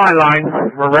the supply line.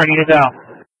 We're ready to go.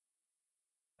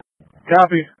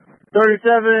 Copy.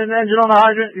 37, engine on the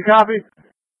hydrant. You copy?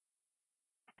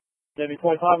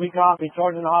 W25, we copy.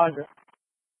 Charging the hydrant.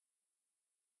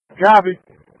 Copy.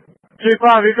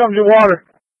 25, here comes your water.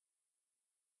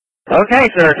 Okay,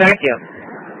 sir. Thank you.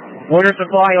 Water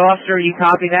supply officer, you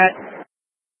copy that?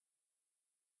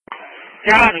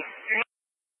 Got it.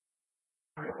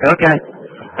 Okay.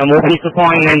 And we'll be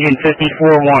supplying engine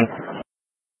 54-1.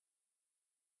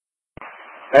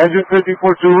 Engine 54-2,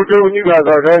 we're good when you guys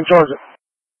are. Go ahead and charge it.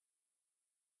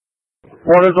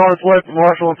 Water's on its way from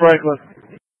Marshall and Franklin.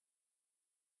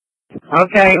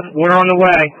 Okay, we're on the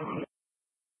way.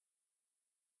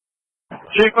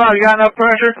 Chief 5, you got enough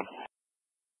pressure?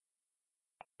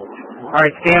 All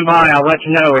right, stand by. I'll let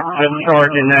you know. It's just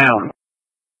charging now.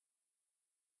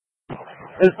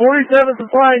 Is 47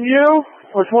 supplying you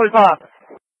or 25?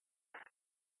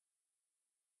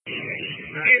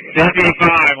 Deputy 5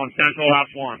 on Central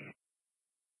House 1.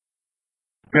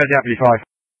 Good, Deputy 5.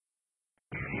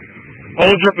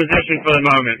 Hold your position for the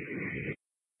moment.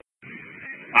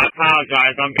 I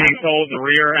apologize. I'm being told the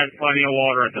rear has plenty of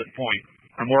water at this point.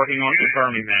 I'm working on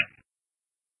confirming that.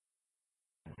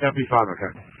 Deputy 5,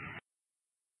 okay.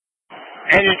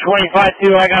 Engine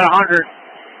 25-2, I got 100.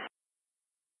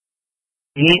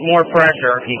 You need more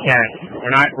pressure if you can. We're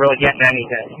not really getting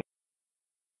anything.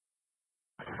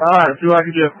 Alright, let's see what I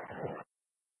can do.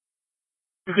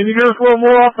 Can you give us a little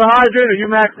more off the hydrant, or you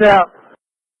maxed out?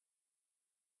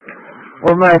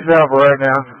 We're maxed out for right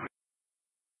now.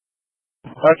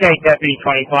 Okay, Deputy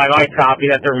 25, I copy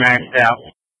that they're maxed out.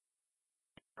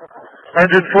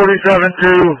 Engine 47-2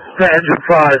 to engine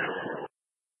 5.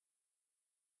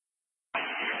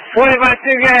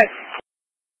 25-2, yes.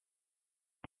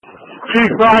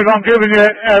 Chief 5, I'm giving you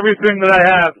everything that I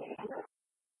have.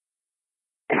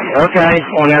 Okay,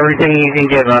 on everything you can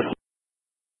give us.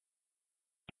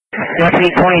 Deputy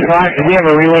 25, do we have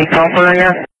a relay comfort in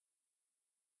here?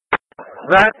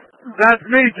 That's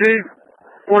me, Chief.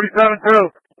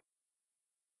 47-2.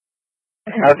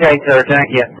 Okay, sir, thank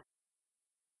you.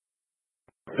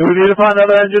 Do we need to find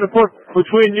another engine to put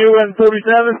between you and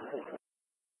 47?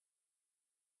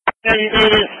 Yeah, you need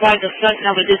to find the second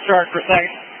of the discharge for a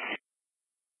second.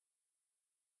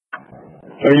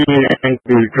 So you need to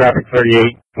do traffic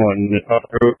 38 on the top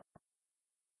route.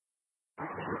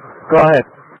 Go ahead.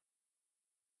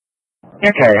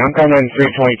 Okay, I'm coming on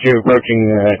 322 approaching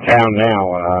town now.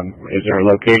 Is there a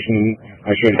location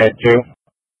I should head to?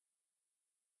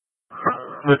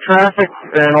 The traffic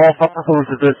and all vehicles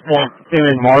at this point came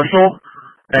in Marshall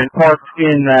and parked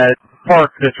in that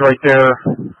park that's right there,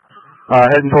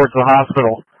 heading towards the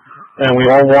hospital. And we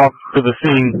all walked to the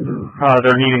scene.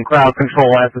 They're needing crowd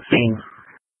control at the scene.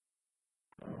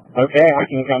 Okay, I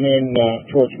can come in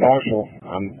towards Marshall.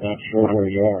 I'm not sure where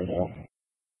you are, though.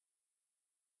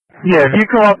 Yeah, if you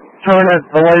come up, turn at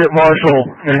the light at Marshall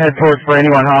and head towards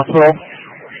Brandywine Hospital,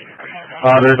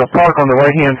 there's a park on the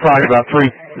right-hand side about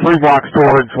three blocks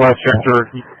towards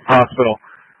Westchester Hospital.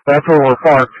 That's where we're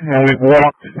parked, and we've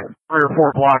walked 3 or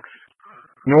 4 blocks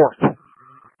north.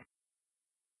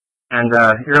 And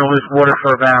you're going to lose water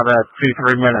for about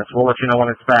 2-3 minutes. We'll let you know when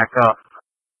it's back up.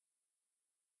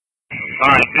 All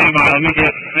right, stand by. Let me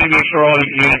make sure all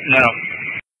these units know.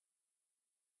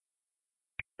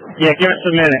 Yeah, give us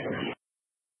a minute.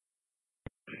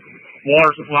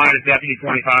 Water supply to Deputy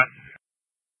 25.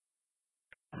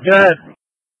 Good.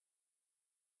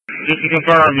 Just to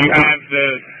confirm, you have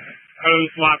the hose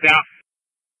swapped out?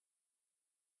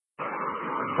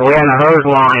 We're on the hose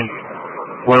line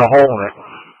with a hole in it.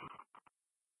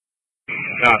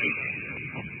 Copy.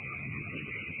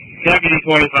 Deputy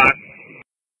 25.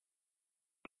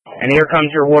 And here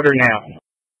comes your water now.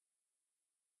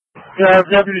 Yeah,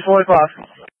 Deputy 25.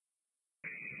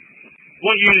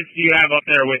 What units do you have up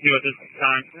there with you at this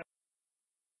time?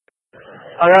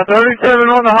 I got 37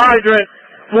 on the hydrant,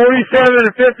 47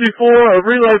 and 54 are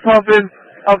relay pumping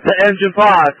up to engine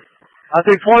 5. I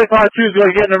think 25-2 is going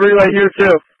to get in the relay here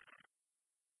too.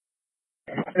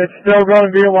 It's still going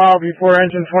to be a while before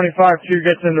engine 25-2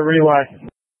 gets in the relay.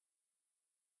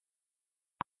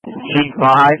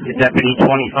 G5 to Deputy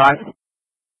 25.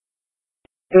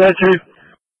 Yeah, Chief.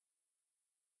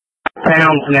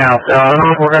 Pounds now, so I don't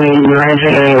know if we're going to need your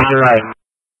engine or your right.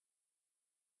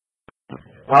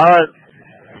 All right.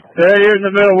 They're here in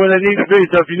the middle where they need to be,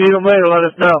 so if you need them later, let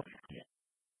us know.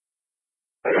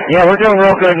 Yeah, we're doing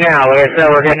real good now. Like I said,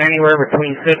 we're getting anywhere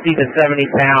between 50 to 70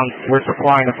 pounds. We're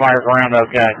supplying the fire ground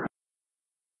okay.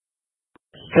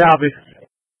 Copy.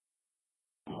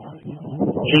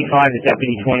 G5 to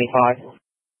Deputy 25.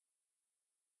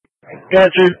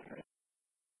 Got you.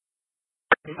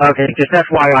 Okay, just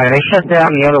FYI, they shut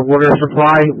down the other water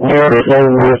supply. Where is all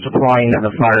water supply into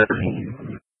the fire?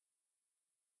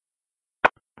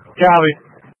 Copy.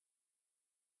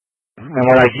 And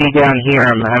what I see down here,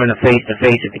 I'm having a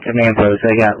face-to-face at the command post.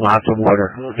 They got lots of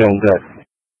water. We're doing good.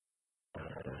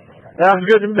 Sounds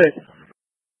good to me.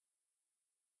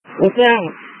 What's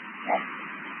that?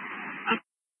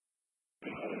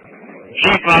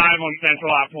 G5 on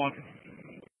Central Ops 1.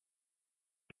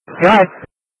 Right.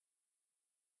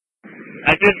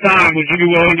 At this time, would you be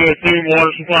willing to assume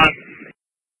water supply?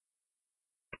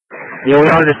 Yeah, we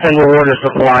are the single water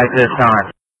supply at this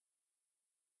time.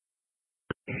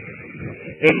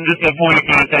 This is just a point of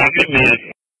contact if needed.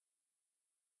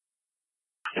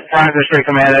 Franklin Street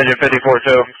Command, Engine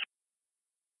 54-2.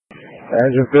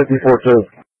 Engine 54-2.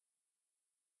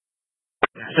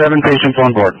 7 patients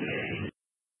on board.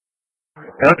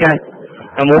 Okay.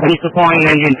 And we'll be supplying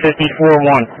engine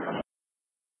 54-1.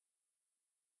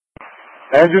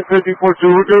 Engine 54-2,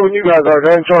 we're good when you guys are. Go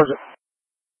ahead and charge it.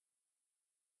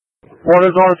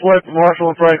 Water's on its way from Marshall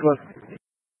and Franklin.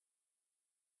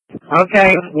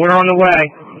 Okay, we're on the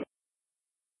way.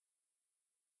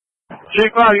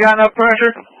 G5, you got enough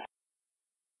pressure?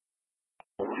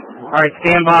 All right,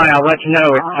 stand by. I'll let you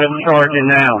know. It's just charging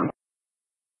now.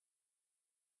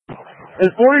 Is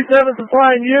 47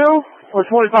 supplying you or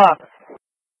 25?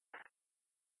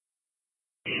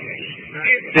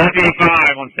 Deputy 5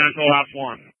 on Central Ops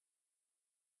 1.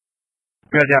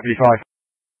 Good, Deputy 5.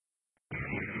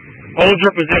 Hold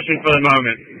your position for the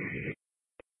moment.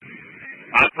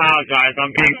 I apologize.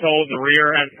 I'm being told the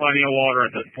rear has plenty of water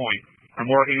at this point. I'm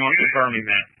working on confirming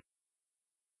that.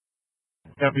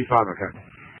 Deputy 5, okay.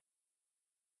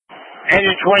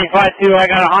 Engine 25-2, I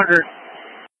got 100.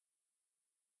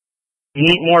 You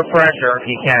need more pressure if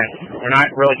you can. We're not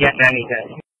really getting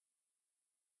anything.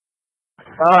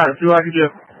 Alright, let's see what I can do.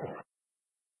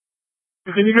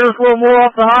 Can you give us a little more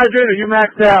off the hydrant, or you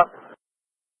maxed out?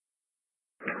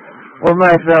 We're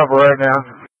maxed out for right now.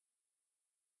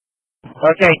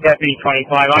 Okay, Deputy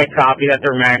 25, I copy that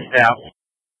they're maxed out.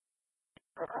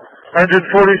 Engine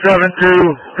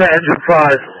 47-2 to engine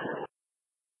 5.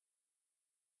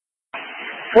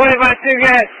 25-2,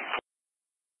 get.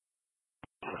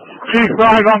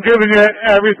 G5, I'm giving you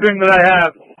everything that I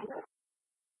have.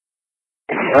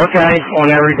 Okay, on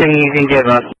everything you can give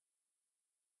us.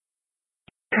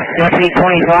 Deputy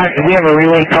 25, do we have a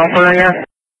relay comfort here?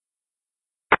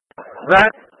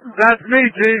 That's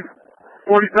me, Chief.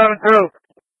 47-2.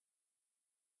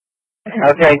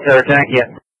 Okay, sir, thank you.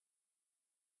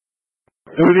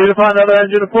 Do we need to find another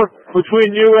engine to put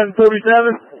between you and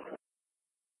 47?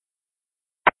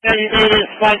 Yeah, you need to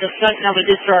find the second of the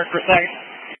discharge for a second.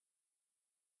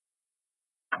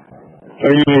 So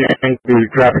you need to do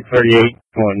traffic 38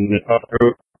 on the up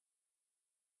route.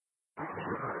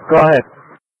 Go ahead.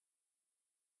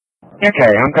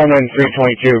 Okay, I'm coming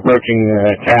 322 approaching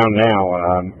town now.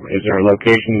 Is there a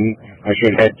location I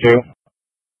should head to?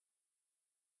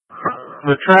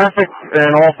 The traffic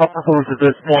and all vehicles at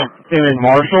this point came in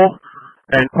Marshall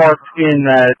and parked in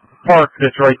that park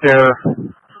that's right there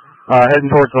heading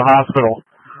towards the hospital.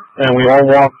 And we all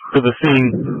walked to the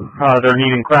scene. They're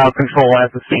needing crowd control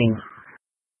at the scene.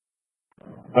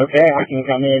 Okay, I can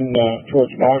come in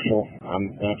towards Marshall.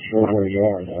 I'm not sure where you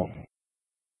are, though.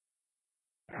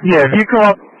 Yeah, if you come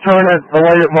up, turn at the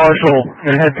light at Marshall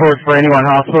and head towards Brandywine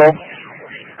Hospital,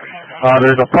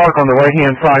 there's a park on the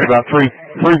right-hand side about three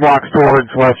blocks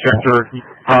towards Westchester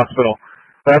Hospital.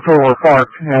 That's where we're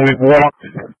parked, and we've walked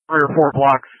 3 or 4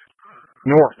 blocks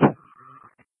north.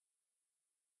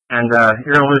 And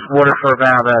you're going to lose water for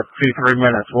about 2-3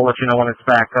 minutes. We'll let you know when it's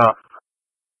back up.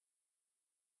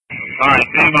 All right,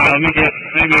 stand by. Let me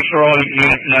make sure all these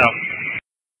units know.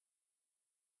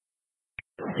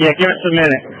 Yeah, give us a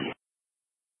minute.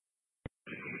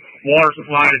 Water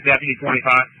supply to Deputy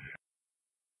 25.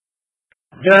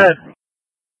 Good.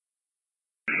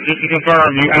 Just to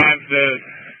confirm, you have the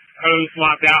hose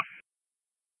swapped out?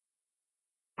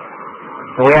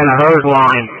 So we have a hose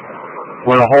line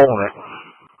with a hole in it.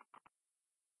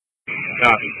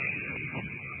 Copy.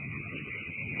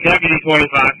 Deputy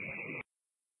 25.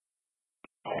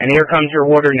 And here comes your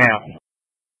water now.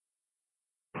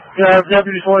 Yeah,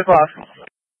 Deputy 25.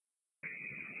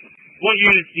 What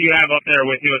units do you have up there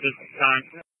with you at this time?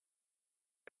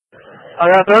 I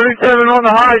got 37 on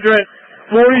the hydrant,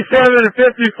 47 and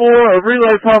 54 a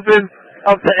relay pumping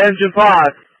up to engine 5.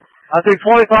 I think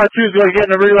 25-2 is going to get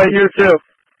in the relay here too.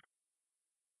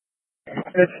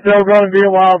 It's still going to be a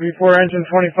while before engine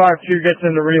 25-2 gets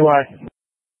in the relay.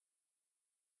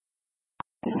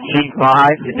 G5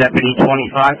 to Deputy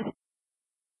 25.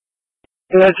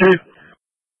 Yeah, Chief.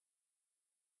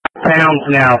 Pounds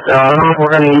now, so I don't know if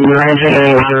we're going to need your engine or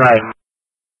your right.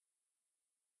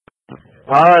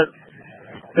 Alright.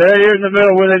 They're here in the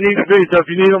middle where they need to be, so if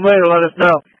you need them later, let us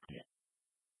know.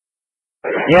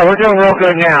 Yeah, we're doing real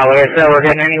good now. Like I said, we're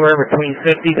getting anywhere between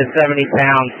 50 to 70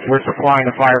 pounds. We're supplying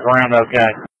the fire ground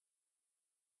okay.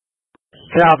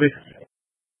 Copy.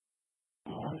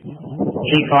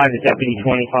 G5 to Deputy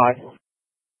 25.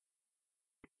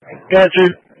 Got you.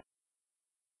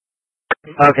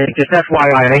 Okay, just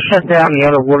FYI, they shut down the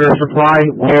other water supply.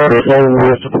 We're the sole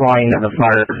water supply into the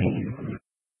fire.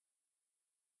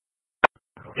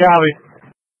 Copy.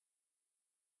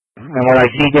 And what I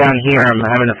see down here, I'm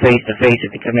having a face-to-face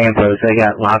at the command post. They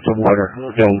got lots of water.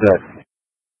 We're doing good.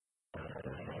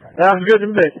 Sounds good to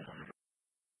me.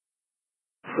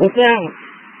 What's that?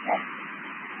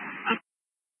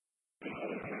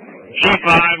 G5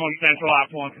 on Central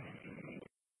Op 1.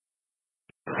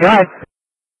 Right.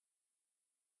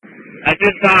 At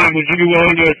this time, would you be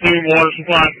willing to assume water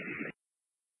supply?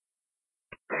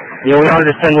 Yeah, we are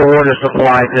the single water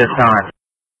supply at this time.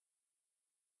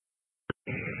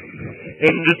 This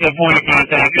is just a point of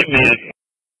contact if needed.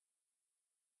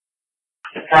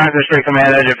 Franklin Street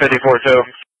Command, engine 54-2.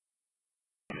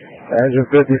 Engine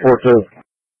 54-2.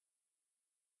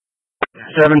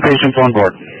 7 patients on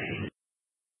board.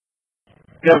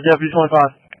 Go, Deputy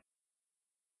 25.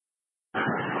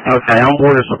 Okay, I'm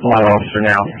water supply officer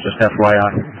now, just FYI.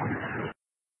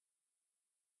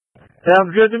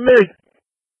 Sounds good to me.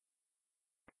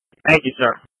 Thank you,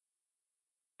 sir.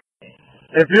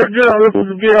 If you're good on this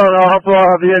is good, I'll help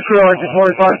the intro engine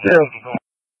 25 too.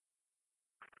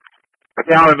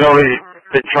 Accountability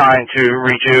been trying to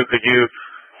reach you. Could you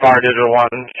fire digital 1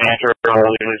 answer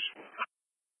early, please?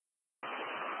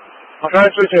 I'll try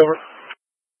to switch over.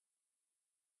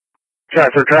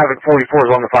 Transfer traffic 44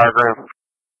 is on the fire ground.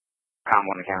 Com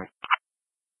 1 county.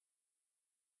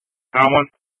 Com 1.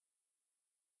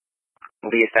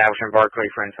 We'll be establishing Barclay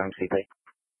Friends Home CP.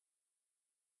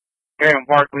 Okay, on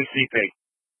Barclay CP.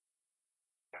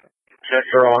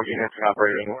 Chester, all units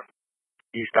operating.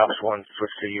 East Ops 1,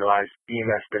 switch to utilize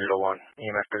EMS Digital 1.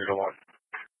 EMS Digital 1.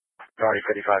 Priority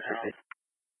 5560.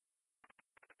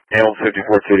 Hail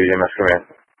 54-2 to EMS Command.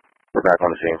 We're back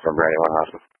on the scene from Brandywine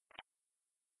Hospital.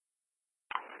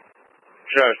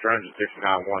 Chester, engine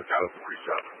 69-1, Tower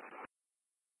 47.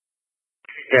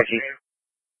 Yeah, Chief.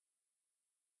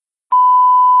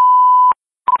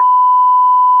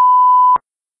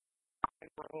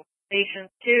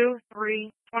 Stations 2,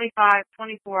 3, 25,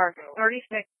 24,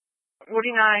 36,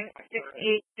 49,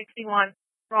 68, 61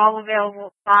 for all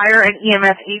available fire and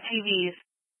EMS ATVs.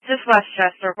 This is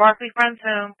Westchester, Barclay Friends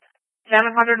Home,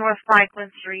 700 North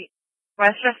Franklin Street,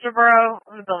 Westchester Boro,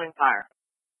 on the building fire.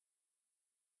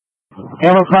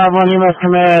 Hammer 5 on EMS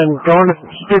Command, going to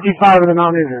 55 of the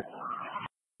non-users.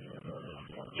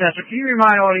 Chester, can you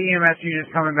remind all the EMS units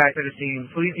coming back to the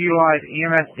scene, please utilize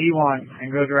EMS D1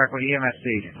 and go directly to EMS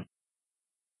C.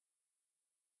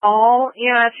 All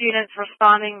EMS units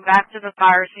responding back to the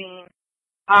fire scene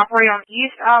operate on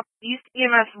East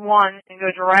EMS 1 and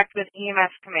go direct with EMS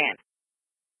Command.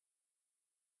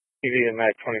 ATV and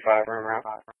MAC 25 room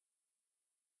route.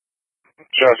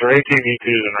 Chester, ATV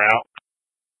 2 is en route.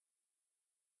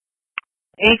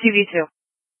 ATV 2.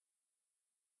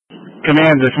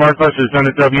 Command, the smart bus is done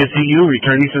at WCU,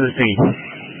 returning to the scene.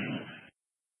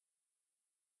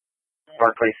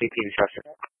 Barclay CP to Chester.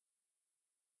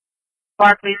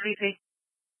 Barclay CP.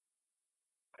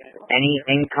 Any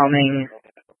incoming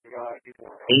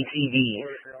ATVs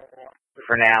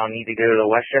for now need to go to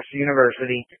Westchester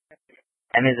University,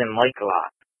 M is in Mike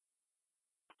lot,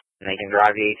 and they can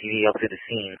drive the ATV up to the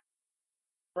scene.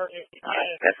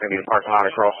 That's going to be the parking lot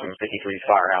across from 53's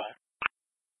firehouse.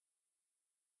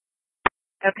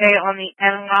 Okay, on the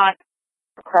M lot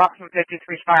across from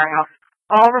 53's firehouse.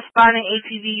 All responding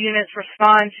ATV units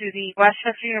respond to the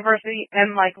Westchester University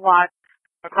M like lot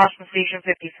across from Station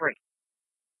 53.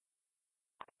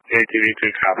 ATV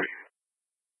 2 copy.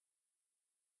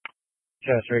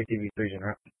 Chester, ATV 3 is en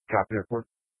route. Copy the report.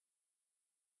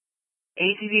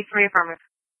 ATV 3 affirmative.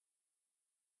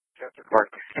 Chester,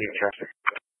 Barclay CP to Chester.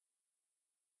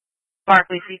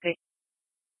 Barclay CP.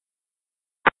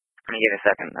 Let me get a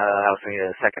second. I also need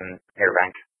a second air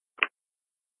bank.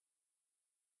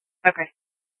 Okay.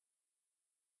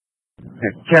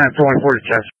 Cat 24 to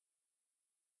Chester.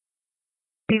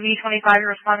 TV 25, you're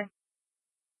responding?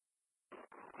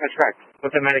 That's correct.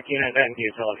 With the medic unit and the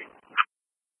utility.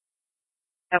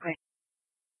 Okay.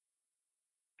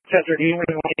 Chester, do you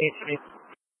really want to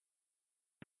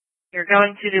You're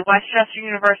going to the Westchester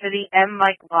University M.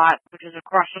 Mike lot, which is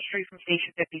across the street from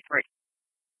Station 53.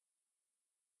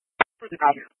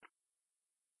 Copy.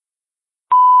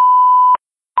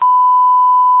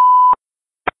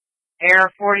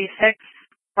 Air 46,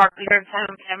 Barclay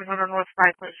 700 North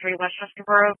Franklin Street, Westchester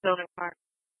Boro, building fire.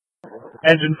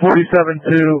 Engine 47-2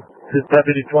 to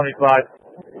Deputy 25.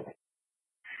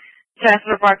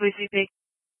 Chester, Barclay CP.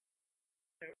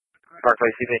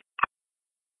 Barclay CP.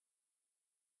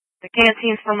 The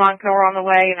canteens for Monco are on the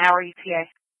way, an hour ETA.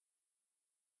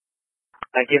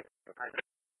 Thank you.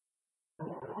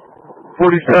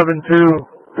 47-2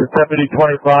 to Deputy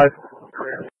 25.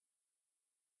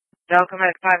 Delco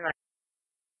Medic 5 minutes.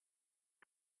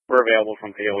 We're available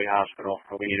from Paoli Hospital,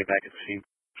 but we need it back at the scene.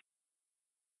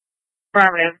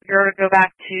 Affirmative. You're to go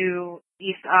back to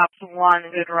East Ops 1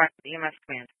 and go direct to the EMS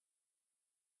command.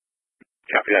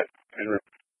 Copy that.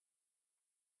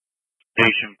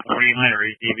 Station 49 or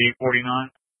ATV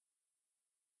 49.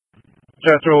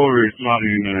 Chester will respond to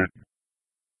you now.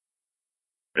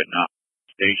 But not.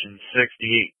 Station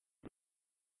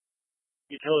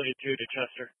 68. Utility 2 to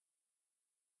Chester.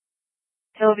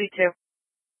 Utility 2.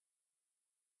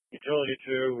 Utility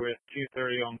 2 with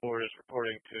 230 on board is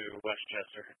reporting to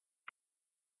Westchester.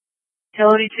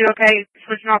 Utility 2, okay.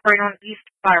 Switch and operator on East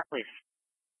Fire, please.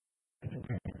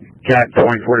 Cat 24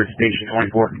 to Station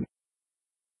 24.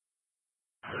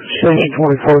 Station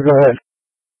 24, go ahead.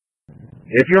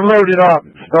 If you're loaded up,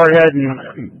 start heading.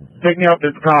 Pick me up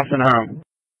at Thompson home.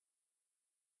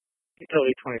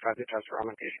 Utility 25 to Chester, on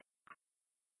location.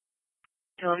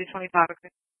 Utility 25, okay.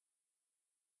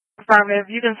 Affirmative.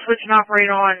 You can switch and operate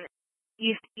on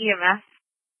East EMS.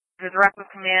 The direct with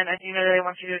command. I do know that they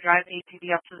want you to drive the ATV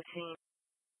up to the scene.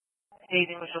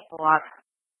 Staging was just a lot.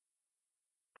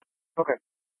 Okay.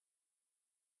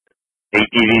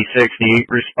 ATV 68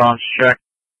 response check.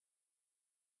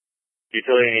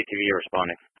 Utility and ATV are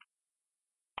responding.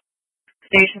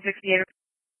 Station 68.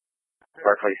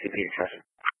 Barclay CP to Chester.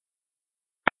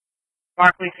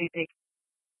 Barclay CP.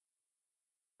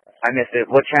 I missed it.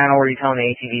 What channel were you telling the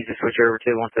ATVs to switch over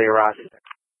to once they arrive?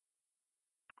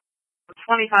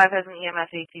 25 has an EMS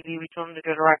ATV. We told them to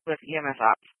go direct with EMS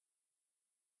ops.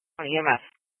 On EMS.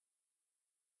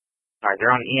 Alright,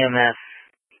 they're on EMS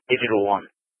Digital 1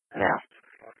 now.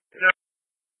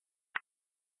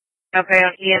 Okay,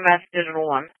 on EMS Digital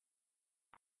 1.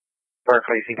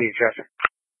 Barclay CP to Chester.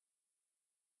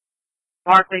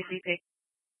 Barclay CP.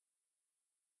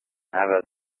 I have a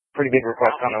pretty big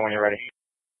request coming when you're ready.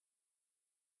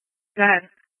 Go ahead.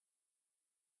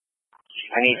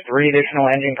 I need 3 additional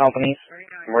engine companies,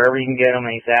 wherever you can get them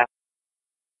ASAP.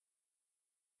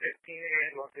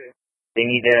 They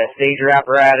need a stager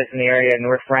apparatus in the area of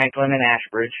North Franklin and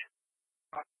Ashbridge.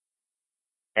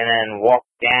 And then walk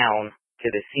down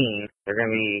to the scene. They're going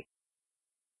to be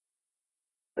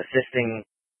assisting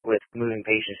with moving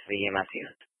patients to the EMS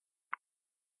unit.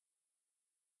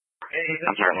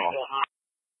 I'm sorry,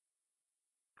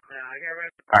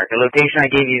 Alright, the location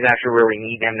I gave you is actually where we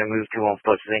need them to move to on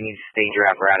foot, so they need to stage your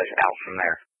apparatus out from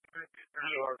there.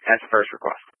 That's the first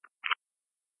request.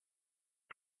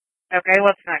 Okay,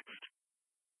 what's next?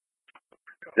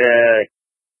 The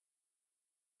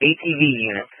ATV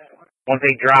units, once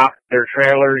they drop their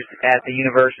trailers at the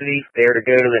university, they're to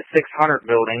go to the 600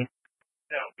 building,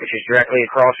 which is directly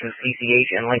across from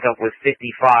CCH, and link up with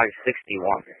 5561.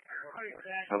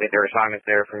 They'll get their assignments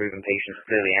there for moving patients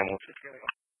to the ambulances.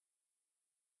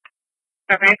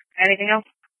 Okay, anything else?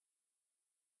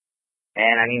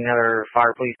 And I need another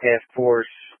fire police task force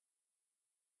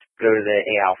to go to the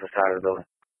A Alpha side of the building.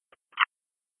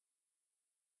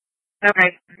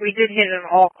 Okay, we did hit an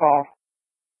all call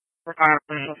for fire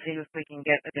police. We'll see if we can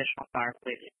get additional fire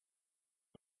police.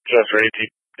 Chester,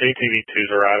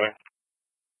 ATV-2's arriving.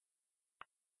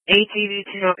 ATV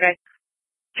 2, okay.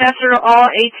 Chester,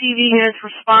 all ATV units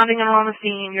responding and on the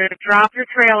scene. You're to drop your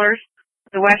trailers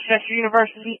at the Westchester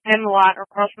University M lot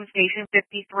across from Station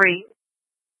 53.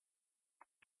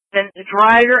 Then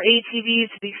drive your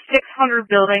ATVs to the 600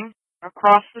 building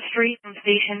across the street from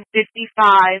Station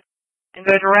 55 and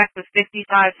go direct with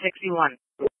 5561.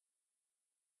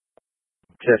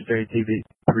 Chester ATV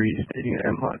 3 stating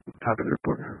M lot. Copy the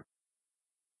report.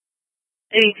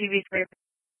 ATV 3.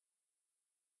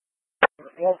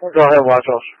 Go ahead, watch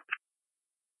us.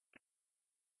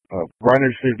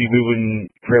 Runners should be moving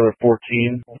trailer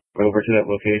 14 over to that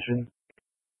location.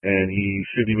 and he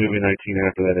should be moving 19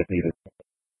 after that if needed.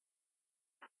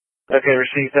 Okay,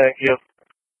 received, thank you.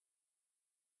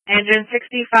 Engine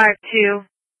 65-2,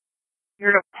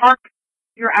 you're to park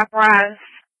your apparatus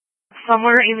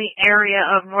somewhere in the area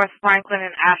of North Franklin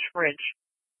and Ashbridge.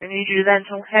 I need you then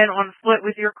to head on foot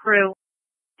with your crew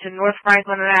to North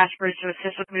Franklin and Ashbridge to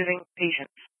assist with moving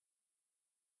patients.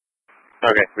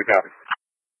 Okay, we copy.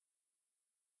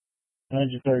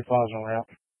 Engine 35 is on route.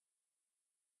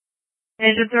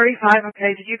 Engine 35,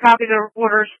 okay, did you copy the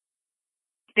orders?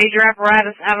 Stage your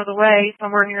apparatus out of the way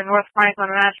somewhere near North Franklin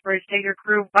and Ashbridge. Take your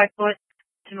crew by foot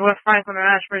to North Franklin and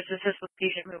Ashbridge to assist with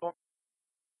patient removal.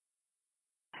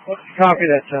 Copy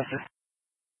that, Chester.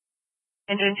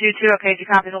 Engine 22, okay, did you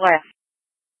copy the last?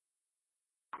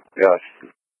 Yes.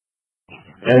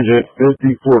 Engine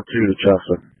 54-2 to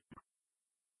Chester.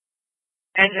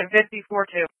 Engine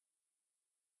 54-2.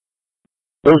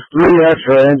 Those 3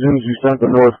 extra engines you sent to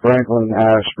North Franklin and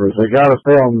Ashbridge, they gotta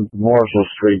stay on Marshall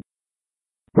Street.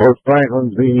 North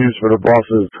Franklin's being used for the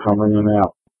buses coming in and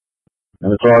out.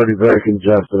 And it's already very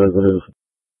congested as it is.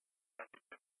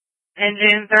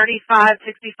 Engine 35,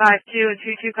 65-2, and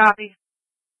 22 copies.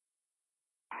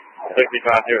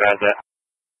 65-2 has that.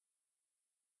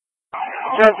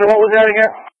 Chester, what was that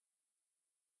again?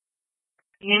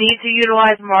 You need to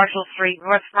utilize Marshall Street.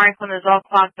 North Franklin is all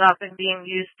clogged up and being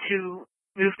used to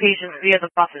move patients via the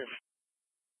buses.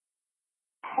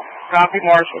 Copy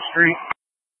Marshall Street.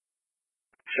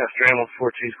 Chester, ambulance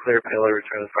 42 is clear. Payload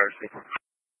return to the fire station.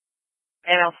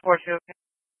 Ambulance 42, okay.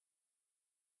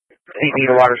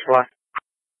 Need a water supply.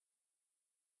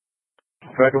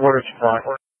 Direct water supply.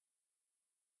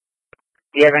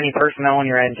 Do you have any personnel on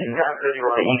your engine that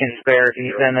you can spare? Can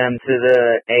you send them to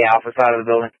the A Alpha side of the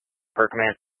building for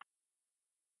command?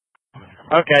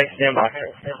 Okay, stand by.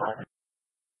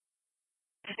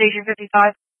 Station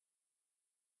 55?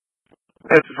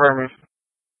 That's affirmative.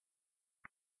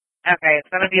 Okay, it's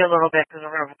going to be a little bit because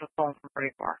we're going to have to pull them from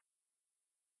pretty far.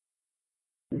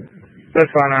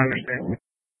 That's fine, I understand.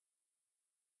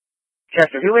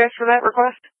 Chester, who asked for that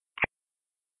request?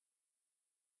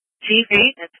 Chief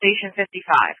 8 at Station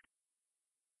 55.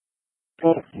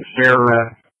 Cool.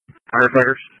 Spare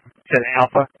firefighters to the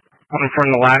Alpha on in front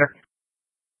of the ladder.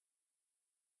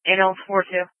 Ambulance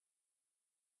 42.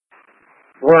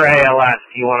 We're ALS.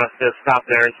 Do you want us to stop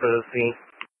there instead of the scene?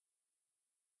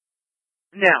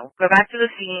 No, go back to the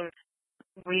scene.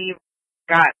 We've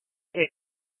got it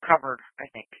covered, I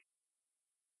think.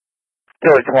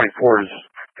 Philly 24 is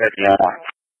at the airline.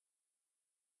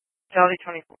 Philly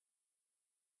 24.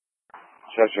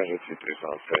 Chester, engine 22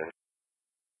 sounds good.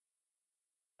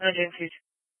 Engine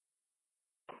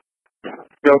 2.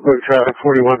 Delco traffic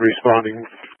 41 responding.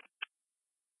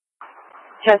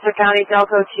 Chester County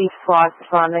Delco Chief Squad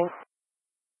responding.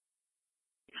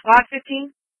 Squad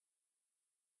 15?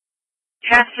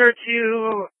 Chester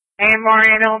to AMR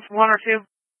ambulance 1 or 2?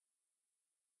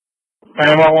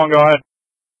 AMR 1, go ahead.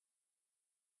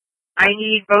 I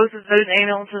need both of those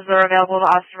ambulances that are available to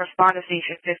us to respond to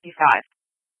Station 55.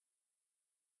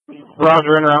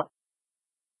 Roger, in route.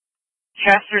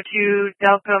 Chester to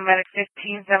Delco Medic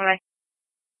 15, 7A.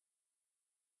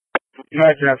 Go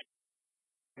ahead, Jeff.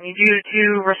 I need you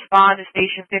to respond to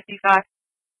Station 55.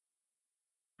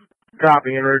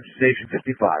 Copy, en route to Station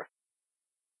 55.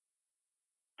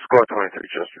 Squad 23,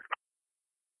 Chester.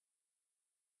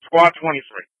 Squad 23.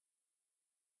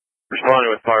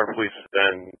 Responding with Fire Police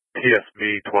and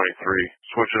PSB 23,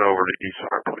 switching over to East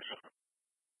Fire Police.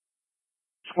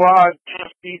 Squad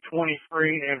PSB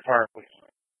 23 and Fire Police.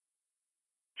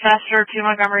 Chester to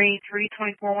Montgomery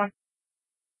 324-1.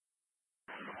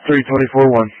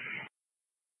 324-1.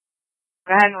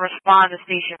 Go ahead and respond to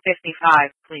Station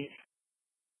 55, please.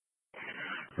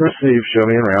 Receive, show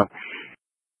me en route.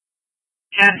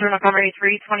 Chester Montgomery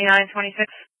 329-26.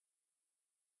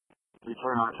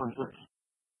 329-26.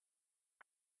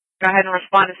 Go ahead and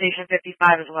respond to Station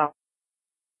 55 as well.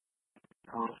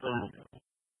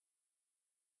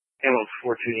 Ambulance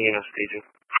 42 EMS staging.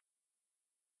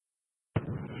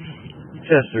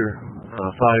 Chester,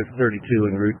 532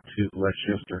 en route to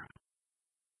Westchester.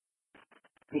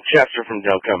 Chester from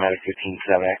Delco Medic 15,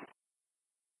 7A.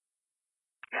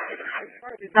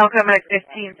 Delco Medic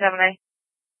 15, 7A.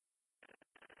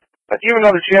 Do you have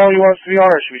another channel you want us to be on,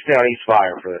 or should we stay on East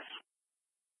Fire for this?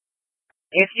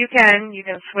 If you can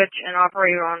switch and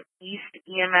operate on East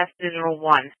EMS Digital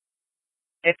 1.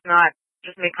 If not,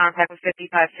 just make contact with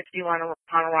 5561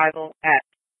 upon arrival at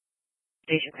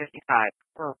Station 55,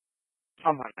 or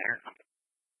someone there.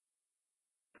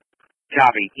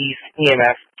 Copy, East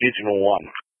EMS Digital 1.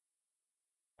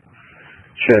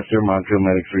 Chester, Montreal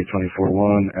Medic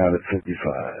 324-1, out at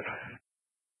 55.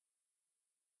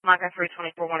 Monica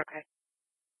 324-1, okay.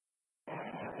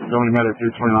 Going another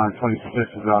 329.26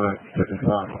 is out at 55.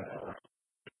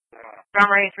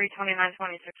 Montgomery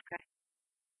 329-26, okay.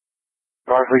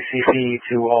 Barclay CP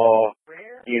to all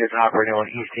units operating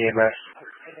on East EMS.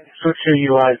 Switch to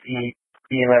utilize the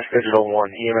EMS Digital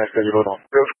 1. EMS Digital 1.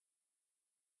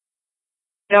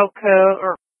 Delco,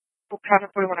 or traffic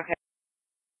 41, okay.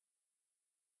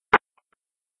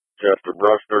 Chester,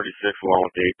 Brush 36 along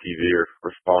with the ATV are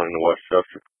responding to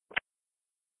Westchester.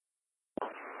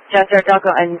 Chester,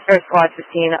 Delco, and Air Squad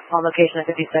 15 on location at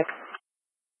 56.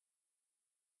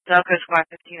 Delco, Squad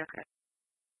 15, okay.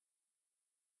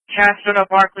 Chester to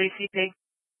Barclay CP.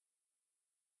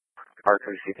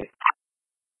 Barclay CP.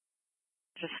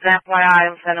 Just an FYI,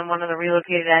 I'm sending one of the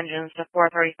relocated engines to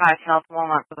 435 South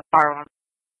Walnut for the fire one.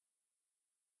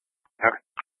 Okay.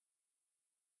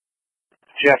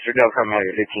 Chester, Delco,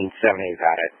 Mega 1570 is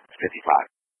out at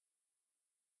 55.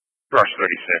 Brush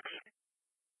 36.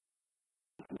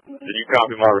 Did you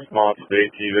copy my response to the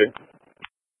ATV?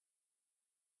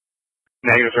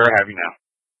 Negative, sir. I have you now.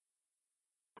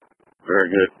 Very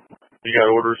good. You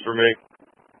got orders for me?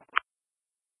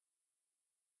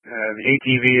 The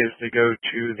ATV is to go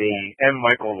to the M.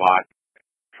 Michael lot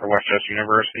for Westchester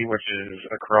University, which is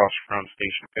across from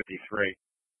Station 53.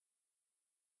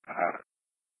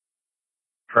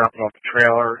 Drop it off the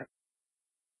trailer,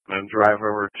 then drive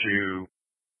over to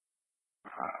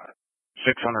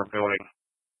 600 building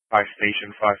by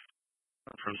Station 5.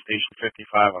 From Station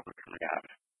 55 up to Montgomery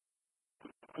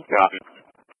Avenue. Got it.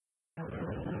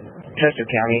 Chester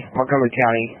County, Montgomery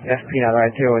County, FP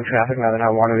 992 and traffic 991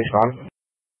 to respond.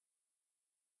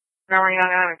 Montgomery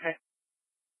 99, okay.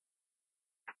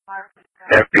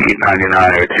 FP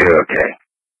 9902, okay.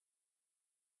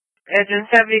 Engine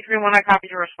 73, when I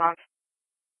copied your response.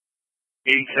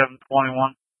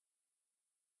 8721.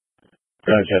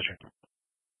 Go ahead, Chester.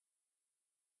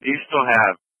 You still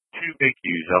have two big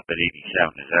Qs up at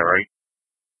 87, is that right?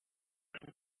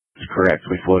 That's correct.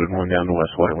 We floated one down to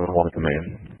West White and one at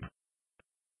command.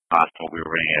 That's what we were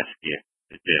going to ask you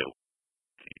to do.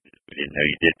 We didn't know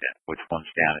you did that. Which one's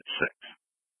down at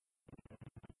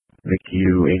 6?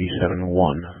 McHugh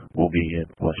 87-1 will be at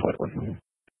West Whitewood.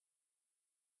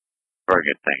 Very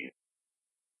good, thank you.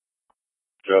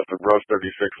 Chester, Brush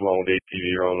 36 along with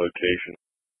ATV are on location.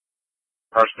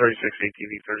 Brush 36,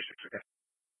 ATV 36, okay.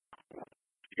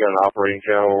 You got an operating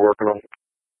channel we're working on?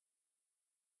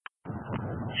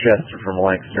 Chester from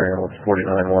Lancaster, Hamilton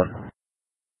 49-1.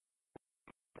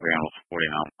 Hamilton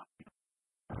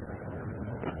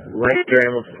 49. Lancaster,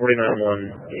 Hamilton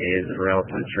 49-1 is route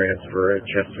to transfer at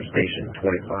Chester Station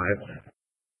 25.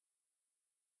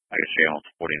 I can see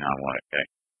Hamilton 49-1, okay.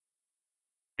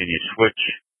 Can you switch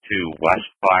to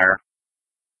West Fire?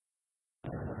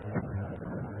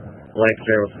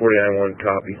 Lancaster, Hamilton 49-1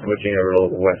 copy, switching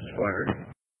over to West Fire.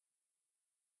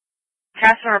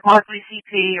 Chester or Barclay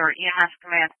CP or EMS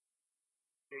command.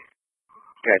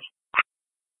 Good.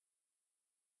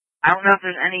 I don't know if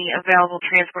there's any available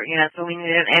transport units, so we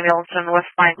need an ambulance in West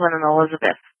Franklin and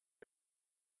Elizabeth.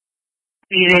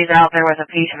 Few days out there with a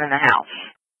patient in the house.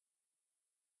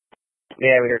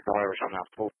 Yeah, we're going over something else.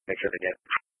 We'll make sure they get it.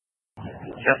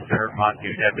 Chester,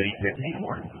 Montague, Deputy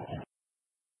 54.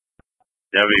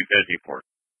 Deputy 54.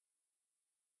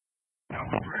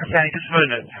 Okay, just a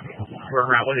minute. We're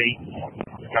around with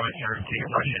 8. Coming here to take a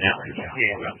question out.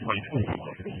 Yeah, about 20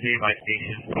 minutes. See my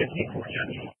station 54,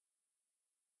 Chester.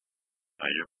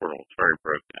 Your portal is very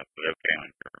broken up, but okay on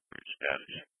your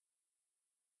status.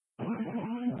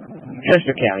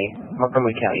 Chester County,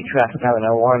 Montgomery County, traffic 901,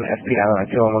 FP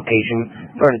 992 on location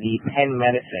for the Penn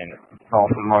Medicine call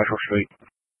from Marshall Street.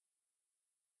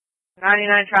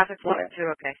 99 traffic 102,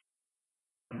 okay.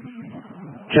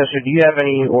 Chester, do you have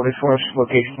any orders for us,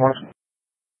 location for us?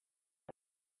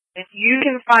 If you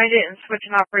can find it and switch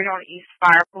an operator on East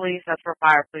Fire Police, that's where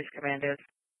Fire Police Command is.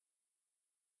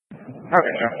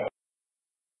 Okay, sir.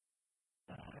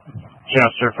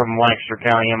 Chester from Lancaster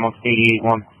County, Hamilton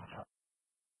 88-1.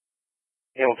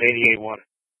 Hamilton 88-1.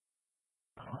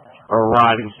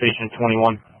 Arriving Station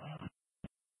 21.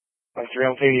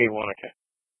 Hamilton 88-1, okay.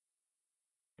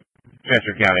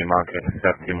 Chester County, Market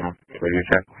 71. Radio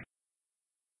check.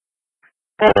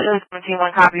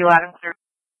 17-1, copy, loud and clear.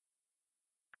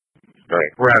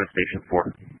 Great. We're out of Station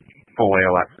 4. Full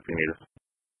ALX if you need us.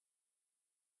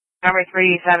 Number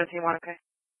 3-17-1, okay.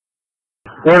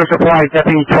 Water supply,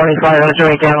 Deputy 25,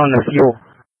 entering gallon of fuel.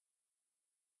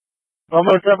 I'm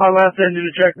going to set my last engine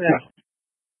to check now.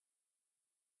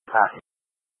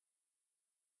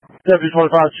 Deputy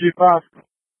 25, Chief 5.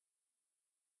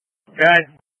 Okay.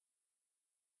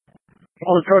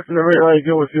 All the trucks in the rear ready to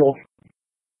go with fuel.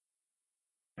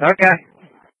 Okay.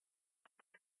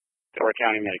 Delaware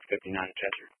County Medic 59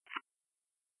 Chester.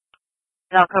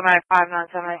 Delco Medic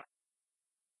 5978.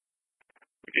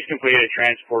 We just completed a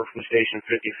transport from Station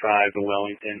 55 to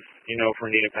Wellington. Do you know if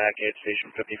we need a packet at Station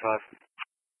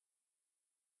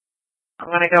 55?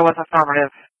 I'm going to go with affirmative.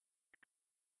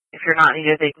 If you're not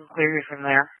needed, they can clear you from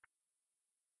there.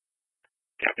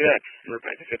 Copy that. We're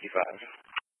back to 55.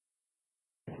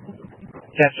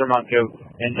 Chester Monco,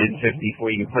 engine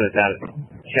 54. You can put it down at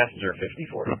Chester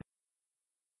 54.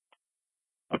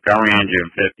 Montgomery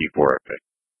engine 54. Okay.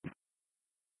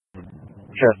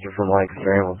 Chester from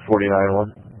Lancaster, ambulance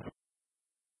 49-1.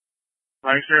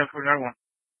 Lancaster 49-1.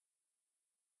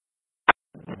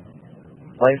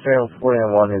 Lancaster ambulance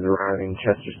 49-1 is arriving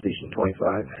Chester Station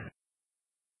 25.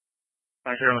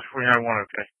 Lancaster 49-1,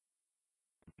 okay.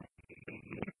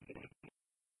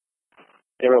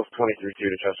 Ambulance 23-2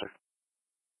 to Chester.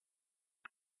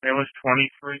 Ambulance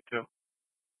 23-2.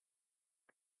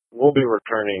 We'll be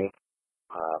returning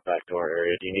back to our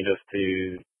area. Do you need us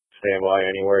to stand by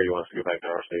anywhere, or do you want us to go back to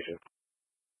our station?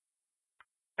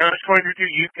 Ambulance 23-2,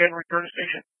 you can return to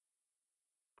station.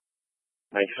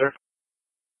 Thank you, sir.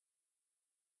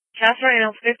 Chester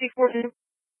Ambulance 54-2.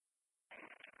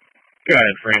 Go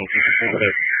ahead, Frank.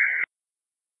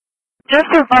 Just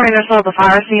confirming they're still at the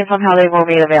fire scene, somehow they will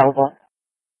be available.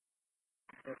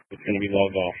 It's going to be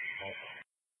logged off.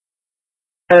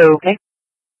 Okay.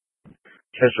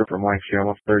 Chester from Lancaster,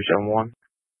 almost 37-1.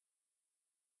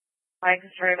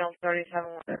 Lancaster Ambulance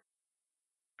 37-1.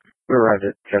 We arrived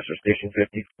at Chester Station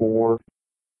 54.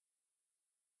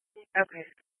 Okay.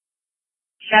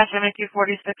 Chester MQ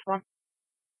 46-1.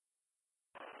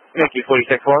 Thank you,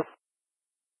 46-1.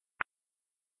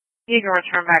 You can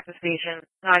return back to station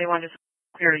 91, just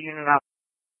clear the unit up.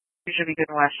 You should be good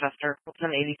in Westchester. We'll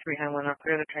send 83 Henlin or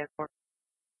clear the transport.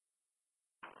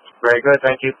 Very good,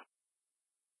 thank you.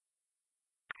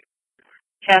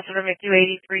 Chester MQ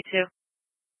 83-2.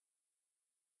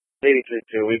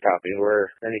 83-2, we copy.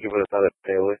 Then you can put us on the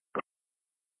table.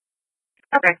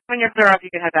 Okay, when you're clear up, you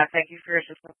can head back. Thank you for your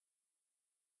assistance.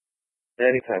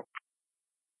 Anytime.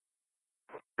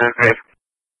 Okay.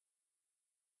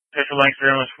 Chester Lancaster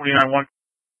Ambulance 49-1.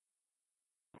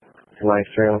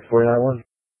 Lancaster Ambulance 49-1.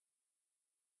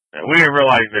 We didn't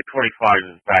realize that 25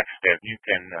 is backstep. You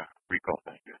can recall.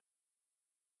 Thank you.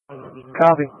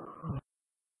 Copy.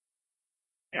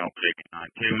 Take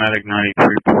 92, Medic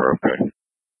 93-4, okay.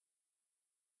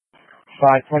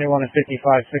 521 and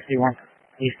 5561,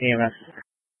 East EMS.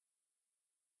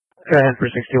 Go ahead for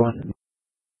 61.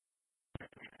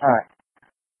 Alright.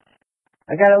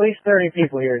 I got at least 30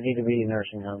 people here that need to be in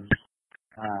nursing homes.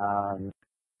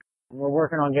 We're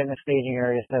working on getting a staging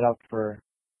area set up for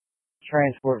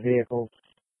transport vehicles.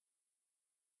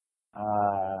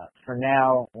 For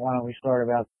now, why don't we start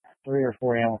about 3 or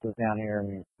 4 ambulances down here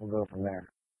and we'll go from there.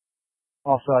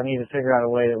 Also, I need to figure out a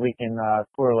way that we can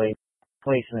correlate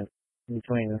placement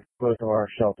between both of our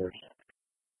shelters.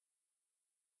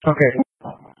 Okay.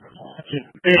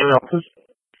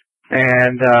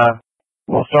 And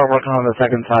we'll start working on the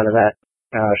second side of that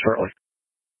shortly.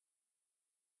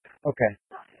 Okay.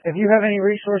 If you have any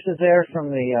resources there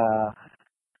from the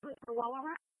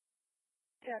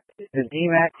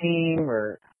DMAC team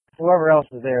or whoever else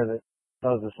is there that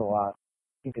does this a lot,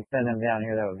 you could send them down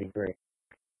here, that would be great.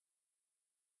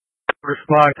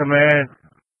 Respond, command.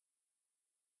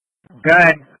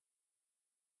 Good.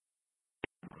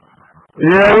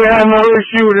 Yeah, we have no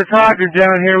issue with the talker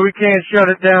down here. We can't shut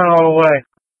it down all the way.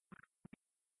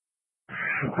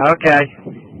 Okay.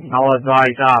 I'll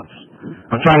advise ops.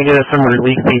 I'm trying to get us some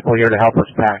relief people here to help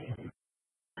us pack.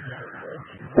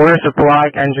 Order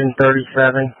supply, engine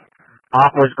 37.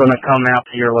 Op was going to come out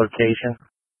to your location.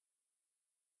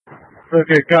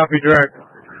 Okay, copy, direct.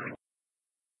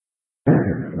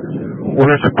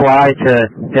 Order supply to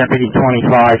Deputy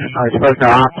 25. I spoke to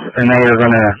Ops, and they are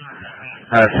going to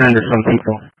send us some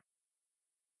people.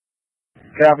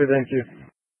 Copy, thank you.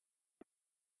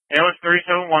 Ambulance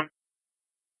 37-1.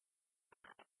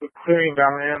 Clearing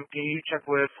Birmingham, can you check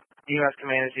with U.S.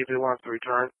 Command and see if they want us to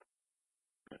return?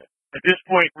 At this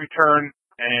point, return,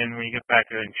 and when you get back,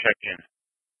 then check in.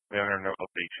 We haven't no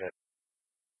updates yet.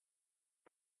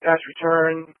 Guys,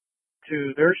 return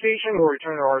to their station or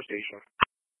return to our station?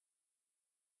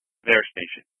 Their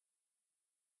station.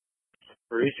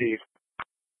 Receive.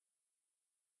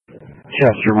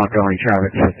 Chester, Montgomery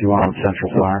traffic 51 on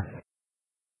Central Fire.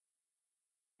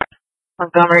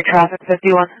 Montgomery traffic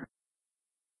 51.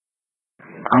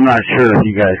 I'm not sure if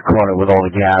you guys caught it with all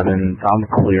the Gavins. I'm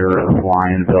clear of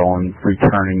Lionville and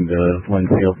returning to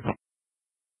Linfield.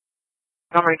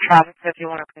 Montgomery traffic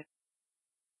 51, okay.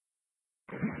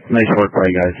 Nice work by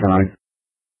you guys tonight.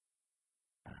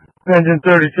 Engine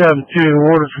 37-2,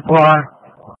 water supply.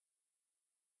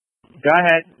 Go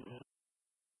ahead.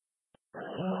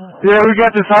 Yeah, we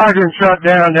got this hydrant shut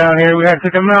down here. We had to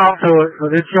take a mount to it,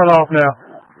 but it's shut off now.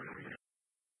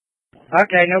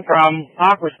 Okay, no problem.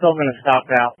 Aqua's still going to stop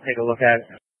out, take a look at it.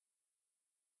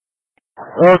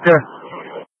 Okay.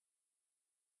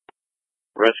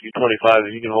 Rescue 25,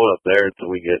 if you can hold up there until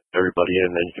we get everybody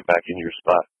in, then you get back into your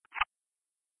spot.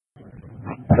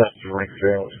 That's the ring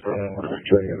fails for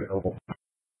returning available.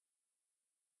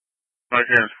 Right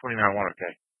here is 49-1,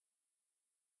 okay.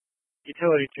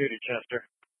 Utility 2 to Chester.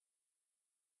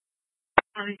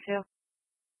 22.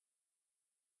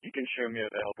 You can show me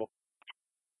available.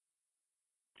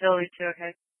 Utility 2,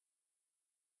 okay.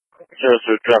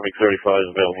 Chester, traffic 35 is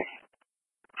available.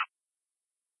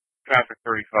 Traffic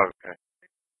 35, okay.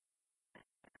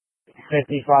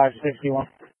 5561.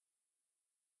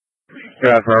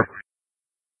 Yeah, sir.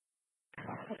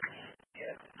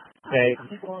 Okay.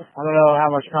 I don't know how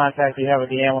much contact you have with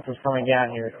the ambulances coming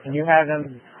down here. Can you have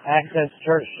them access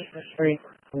Church Street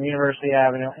from University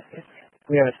Avenue?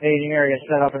 We have a staging area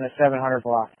set up in the 700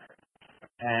 block.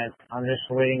 And I'm just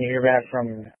waiting to hear back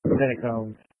from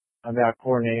Cinicom about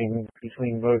coordinating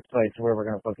between both sites where we're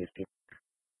going to put these people.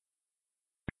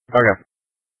 Okay.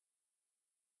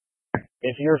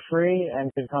 If you're free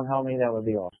and could come help me, that would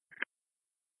be awesome.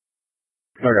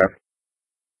 Okay.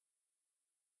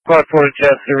 Squad 4 to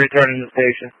Chester, returning to the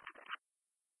station.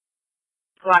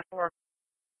 Black 4.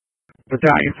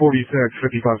 Battalion 46,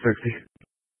 5560.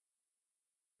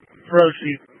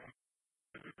 Roshi.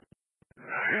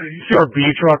 You see our B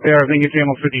truck there? I think it's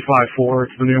ammo 55-4.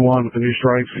 It's the new one with the new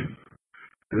stripes.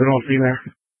 Is it on scene there?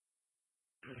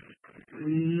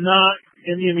 Not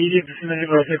in the immediate vicinity,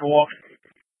 but I'll take a walk.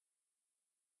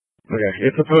 Okay.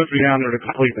 It's supposed to be down there to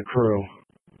complete the crew.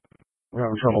 We're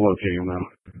having trouble locating them though.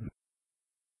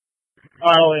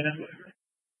 I'll in it.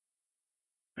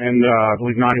 And I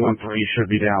believe 91-3 should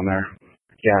be down there.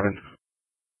 Gavin.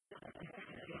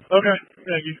 Okay,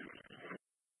 thank you.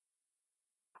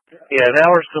 Yeah, an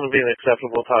hour's going to be an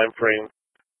acceptable time frame,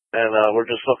 and we're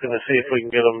just looking to see if we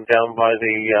can get them down by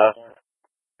the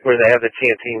where they have the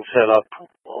canteen set up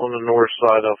on the north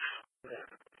side of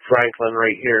Franklin,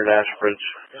 right here at Ashbridge.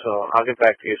 So I'll get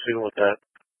back to you soon with that.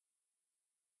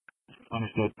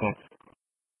 Understood. Thanks.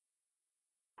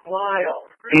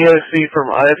 EOC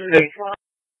from IFC.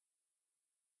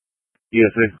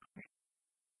 EOC.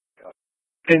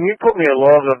 Can you put me a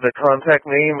log of the contact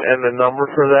name and the number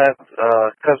for that?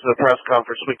 Because of the press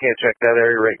conference, we can't check that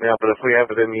area right now, but if we have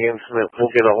it in the incident,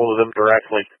 we'll get a hold of them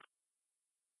directly.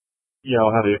 Yeah,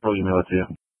 I'll have April email it to you.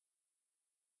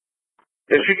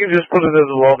 If you can just put it as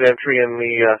a log entry in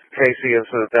the KC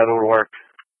incident, that'll work.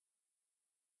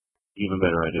 Even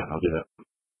better idea. I'll do that.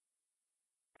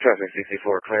 Traffic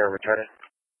 64, clear, returning.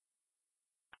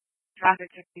 Traffic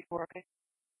 64, okay.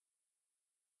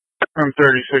 From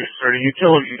 3630,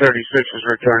 utility 36 is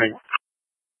returning.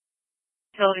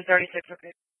 Utility 36,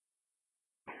 okay.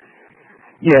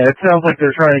 Yeah, it sounds like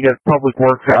they're trying to get public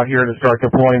works out here to start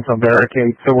deploying some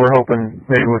barricades, so we're hoping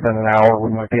maybe within an hour we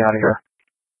might be out of here.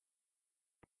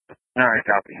 Alright,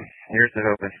 copy. Here's the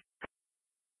open.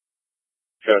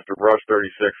 Chester, Rush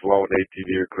 36, along with ATV,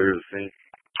 are clear the scene.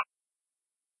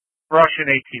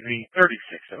 Russian ATV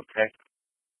 36, okay.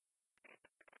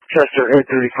 Chester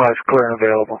 835 is clear and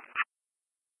available.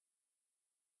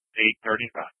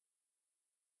 835.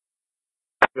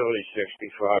 Utility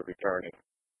 65 returning.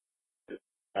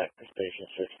 At the station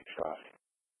 65.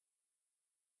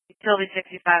 Utility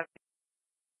 65.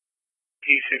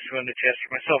 T61 to Chester.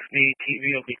 Myself and the ATV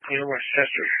will be clear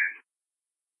Westchester.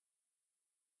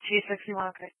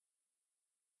 T61, okay.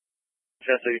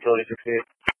 Chester, utility 68.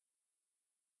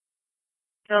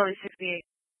 Utility 68.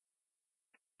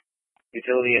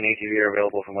 Utility and ATV are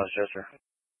available from Westchester.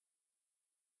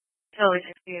 Utility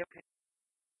 68, okay.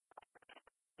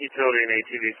 Utility and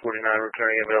ATV 49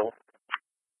 returning available.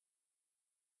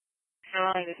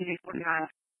 Utility ATV 49.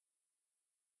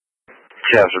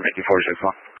 Chester, Mickey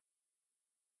 46-1.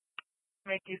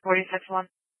 Make you 46-1.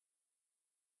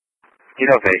 You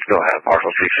know they still have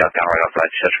partial street shutdown right outside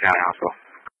Chester County Hospital.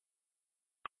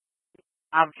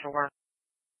 I'm sure.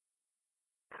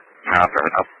 Fair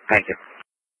enough. Thank you.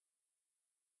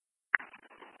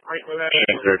 Right with that.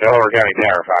 Chester, Delaware County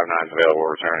Tower 59 is available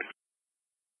returning.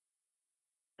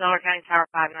 Delaware County Tower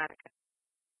 59.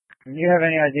 Do you have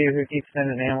any idea who keeps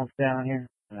sending ambulance down here?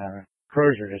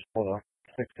 Crozier just pulled up.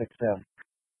 667.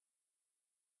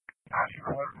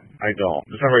 I don't.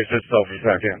 Somebody sit still for a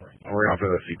second. We're going for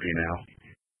the CP now.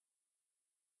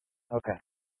 Okay.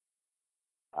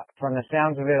 From the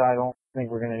sounds of it, I don't think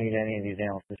we're going to need any of these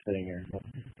analysts sitting here. But.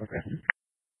 Okay.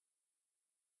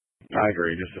 I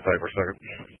agree, just a type per second.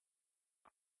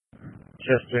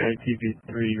 Chester ATV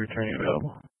 3 returning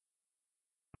available.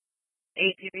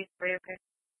 ATV 3, okay.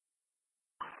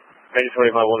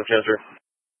 25 1 Chester.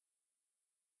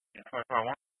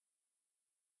 25 1.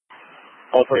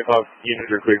 All 25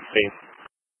 units are clear for scene.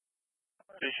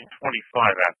 Station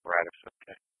 25 apparatus,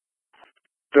 okay.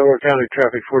 Delaware County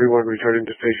Traffic 41 returning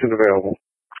to station available.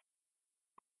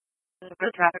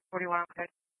 Good traffic 41, okay.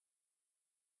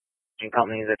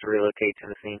 Companies have to relocate to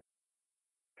the scene.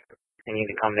 They need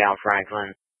to come down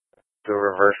Franklin to a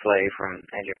reverse lay from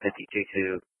engine 52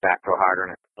 to back to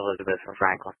hydrant Elizabeth from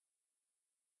Franklin.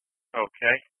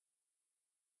 Okay.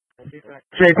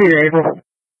 JP to April.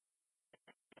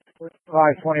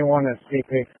 521 is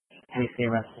CP.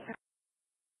 ECMS.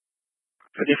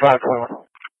 5521.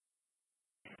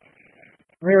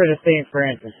 We were the St.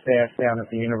 Francis staff down at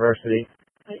the university.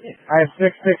 I have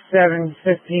 667,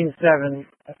 157,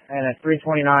 and a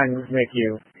 329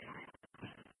 MICU.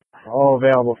 All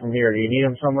available from here. Do you need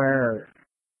them somewhere? Or?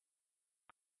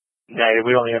 Negative,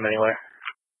 we don't need them anywhere.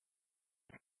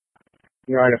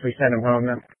 You alright if we send them home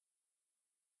then?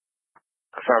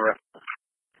 Affirmative.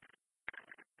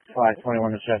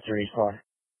 521 to Chester East Car.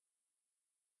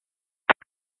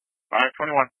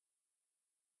 521.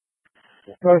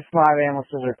 Those 5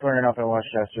 ambulances are clearing up in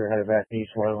Westchester, headed back to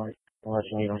East Portland, unless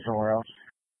you need them somewhere else.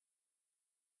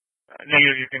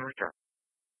 Negative, you can return.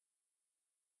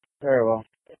 Very well.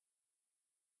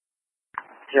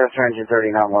 Chester engine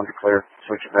 39-1 clear.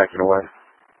 Switch it back to the west.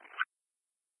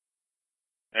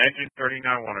 Engine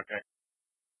 39-1, okay.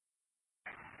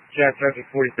 Chester engine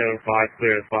 47-5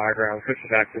 clear to fire ground. Switch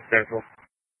it back to central.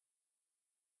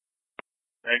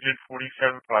 Engine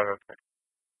 47-5, okay.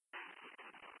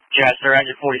 Chester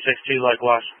engine 46-2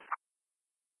 likewise.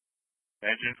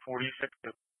 Engine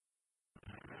 46-2.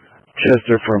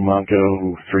 Chester from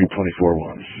Monco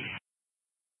 324-1.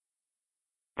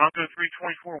 Monco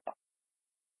 324-1.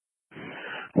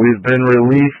 We've been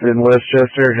released in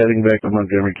Westchester, heading back to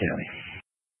Montgomery County.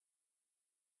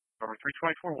 Number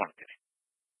 324-1, okay.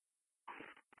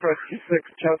 Press T6,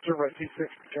 Chester, press T6,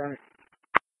 returning.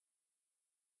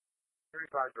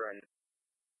 35 ready.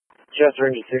 Chester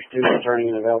engine 62 returning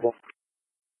and available.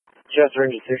 Chester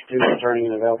engine 62 returning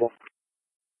and available.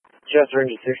 Chester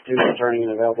engine 62 returning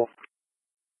and available.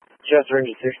 Chester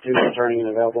engine 62 returning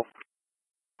and available.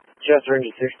 Chester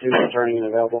engine 62 returning and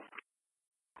available.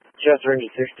 Chester engine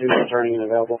 62 returning and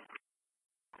available.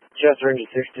 Chester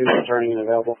engine 62 returning and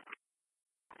available.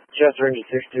 Chester engine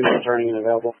 62 returning and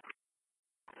available.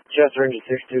 Chester engine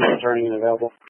 62 returning and available.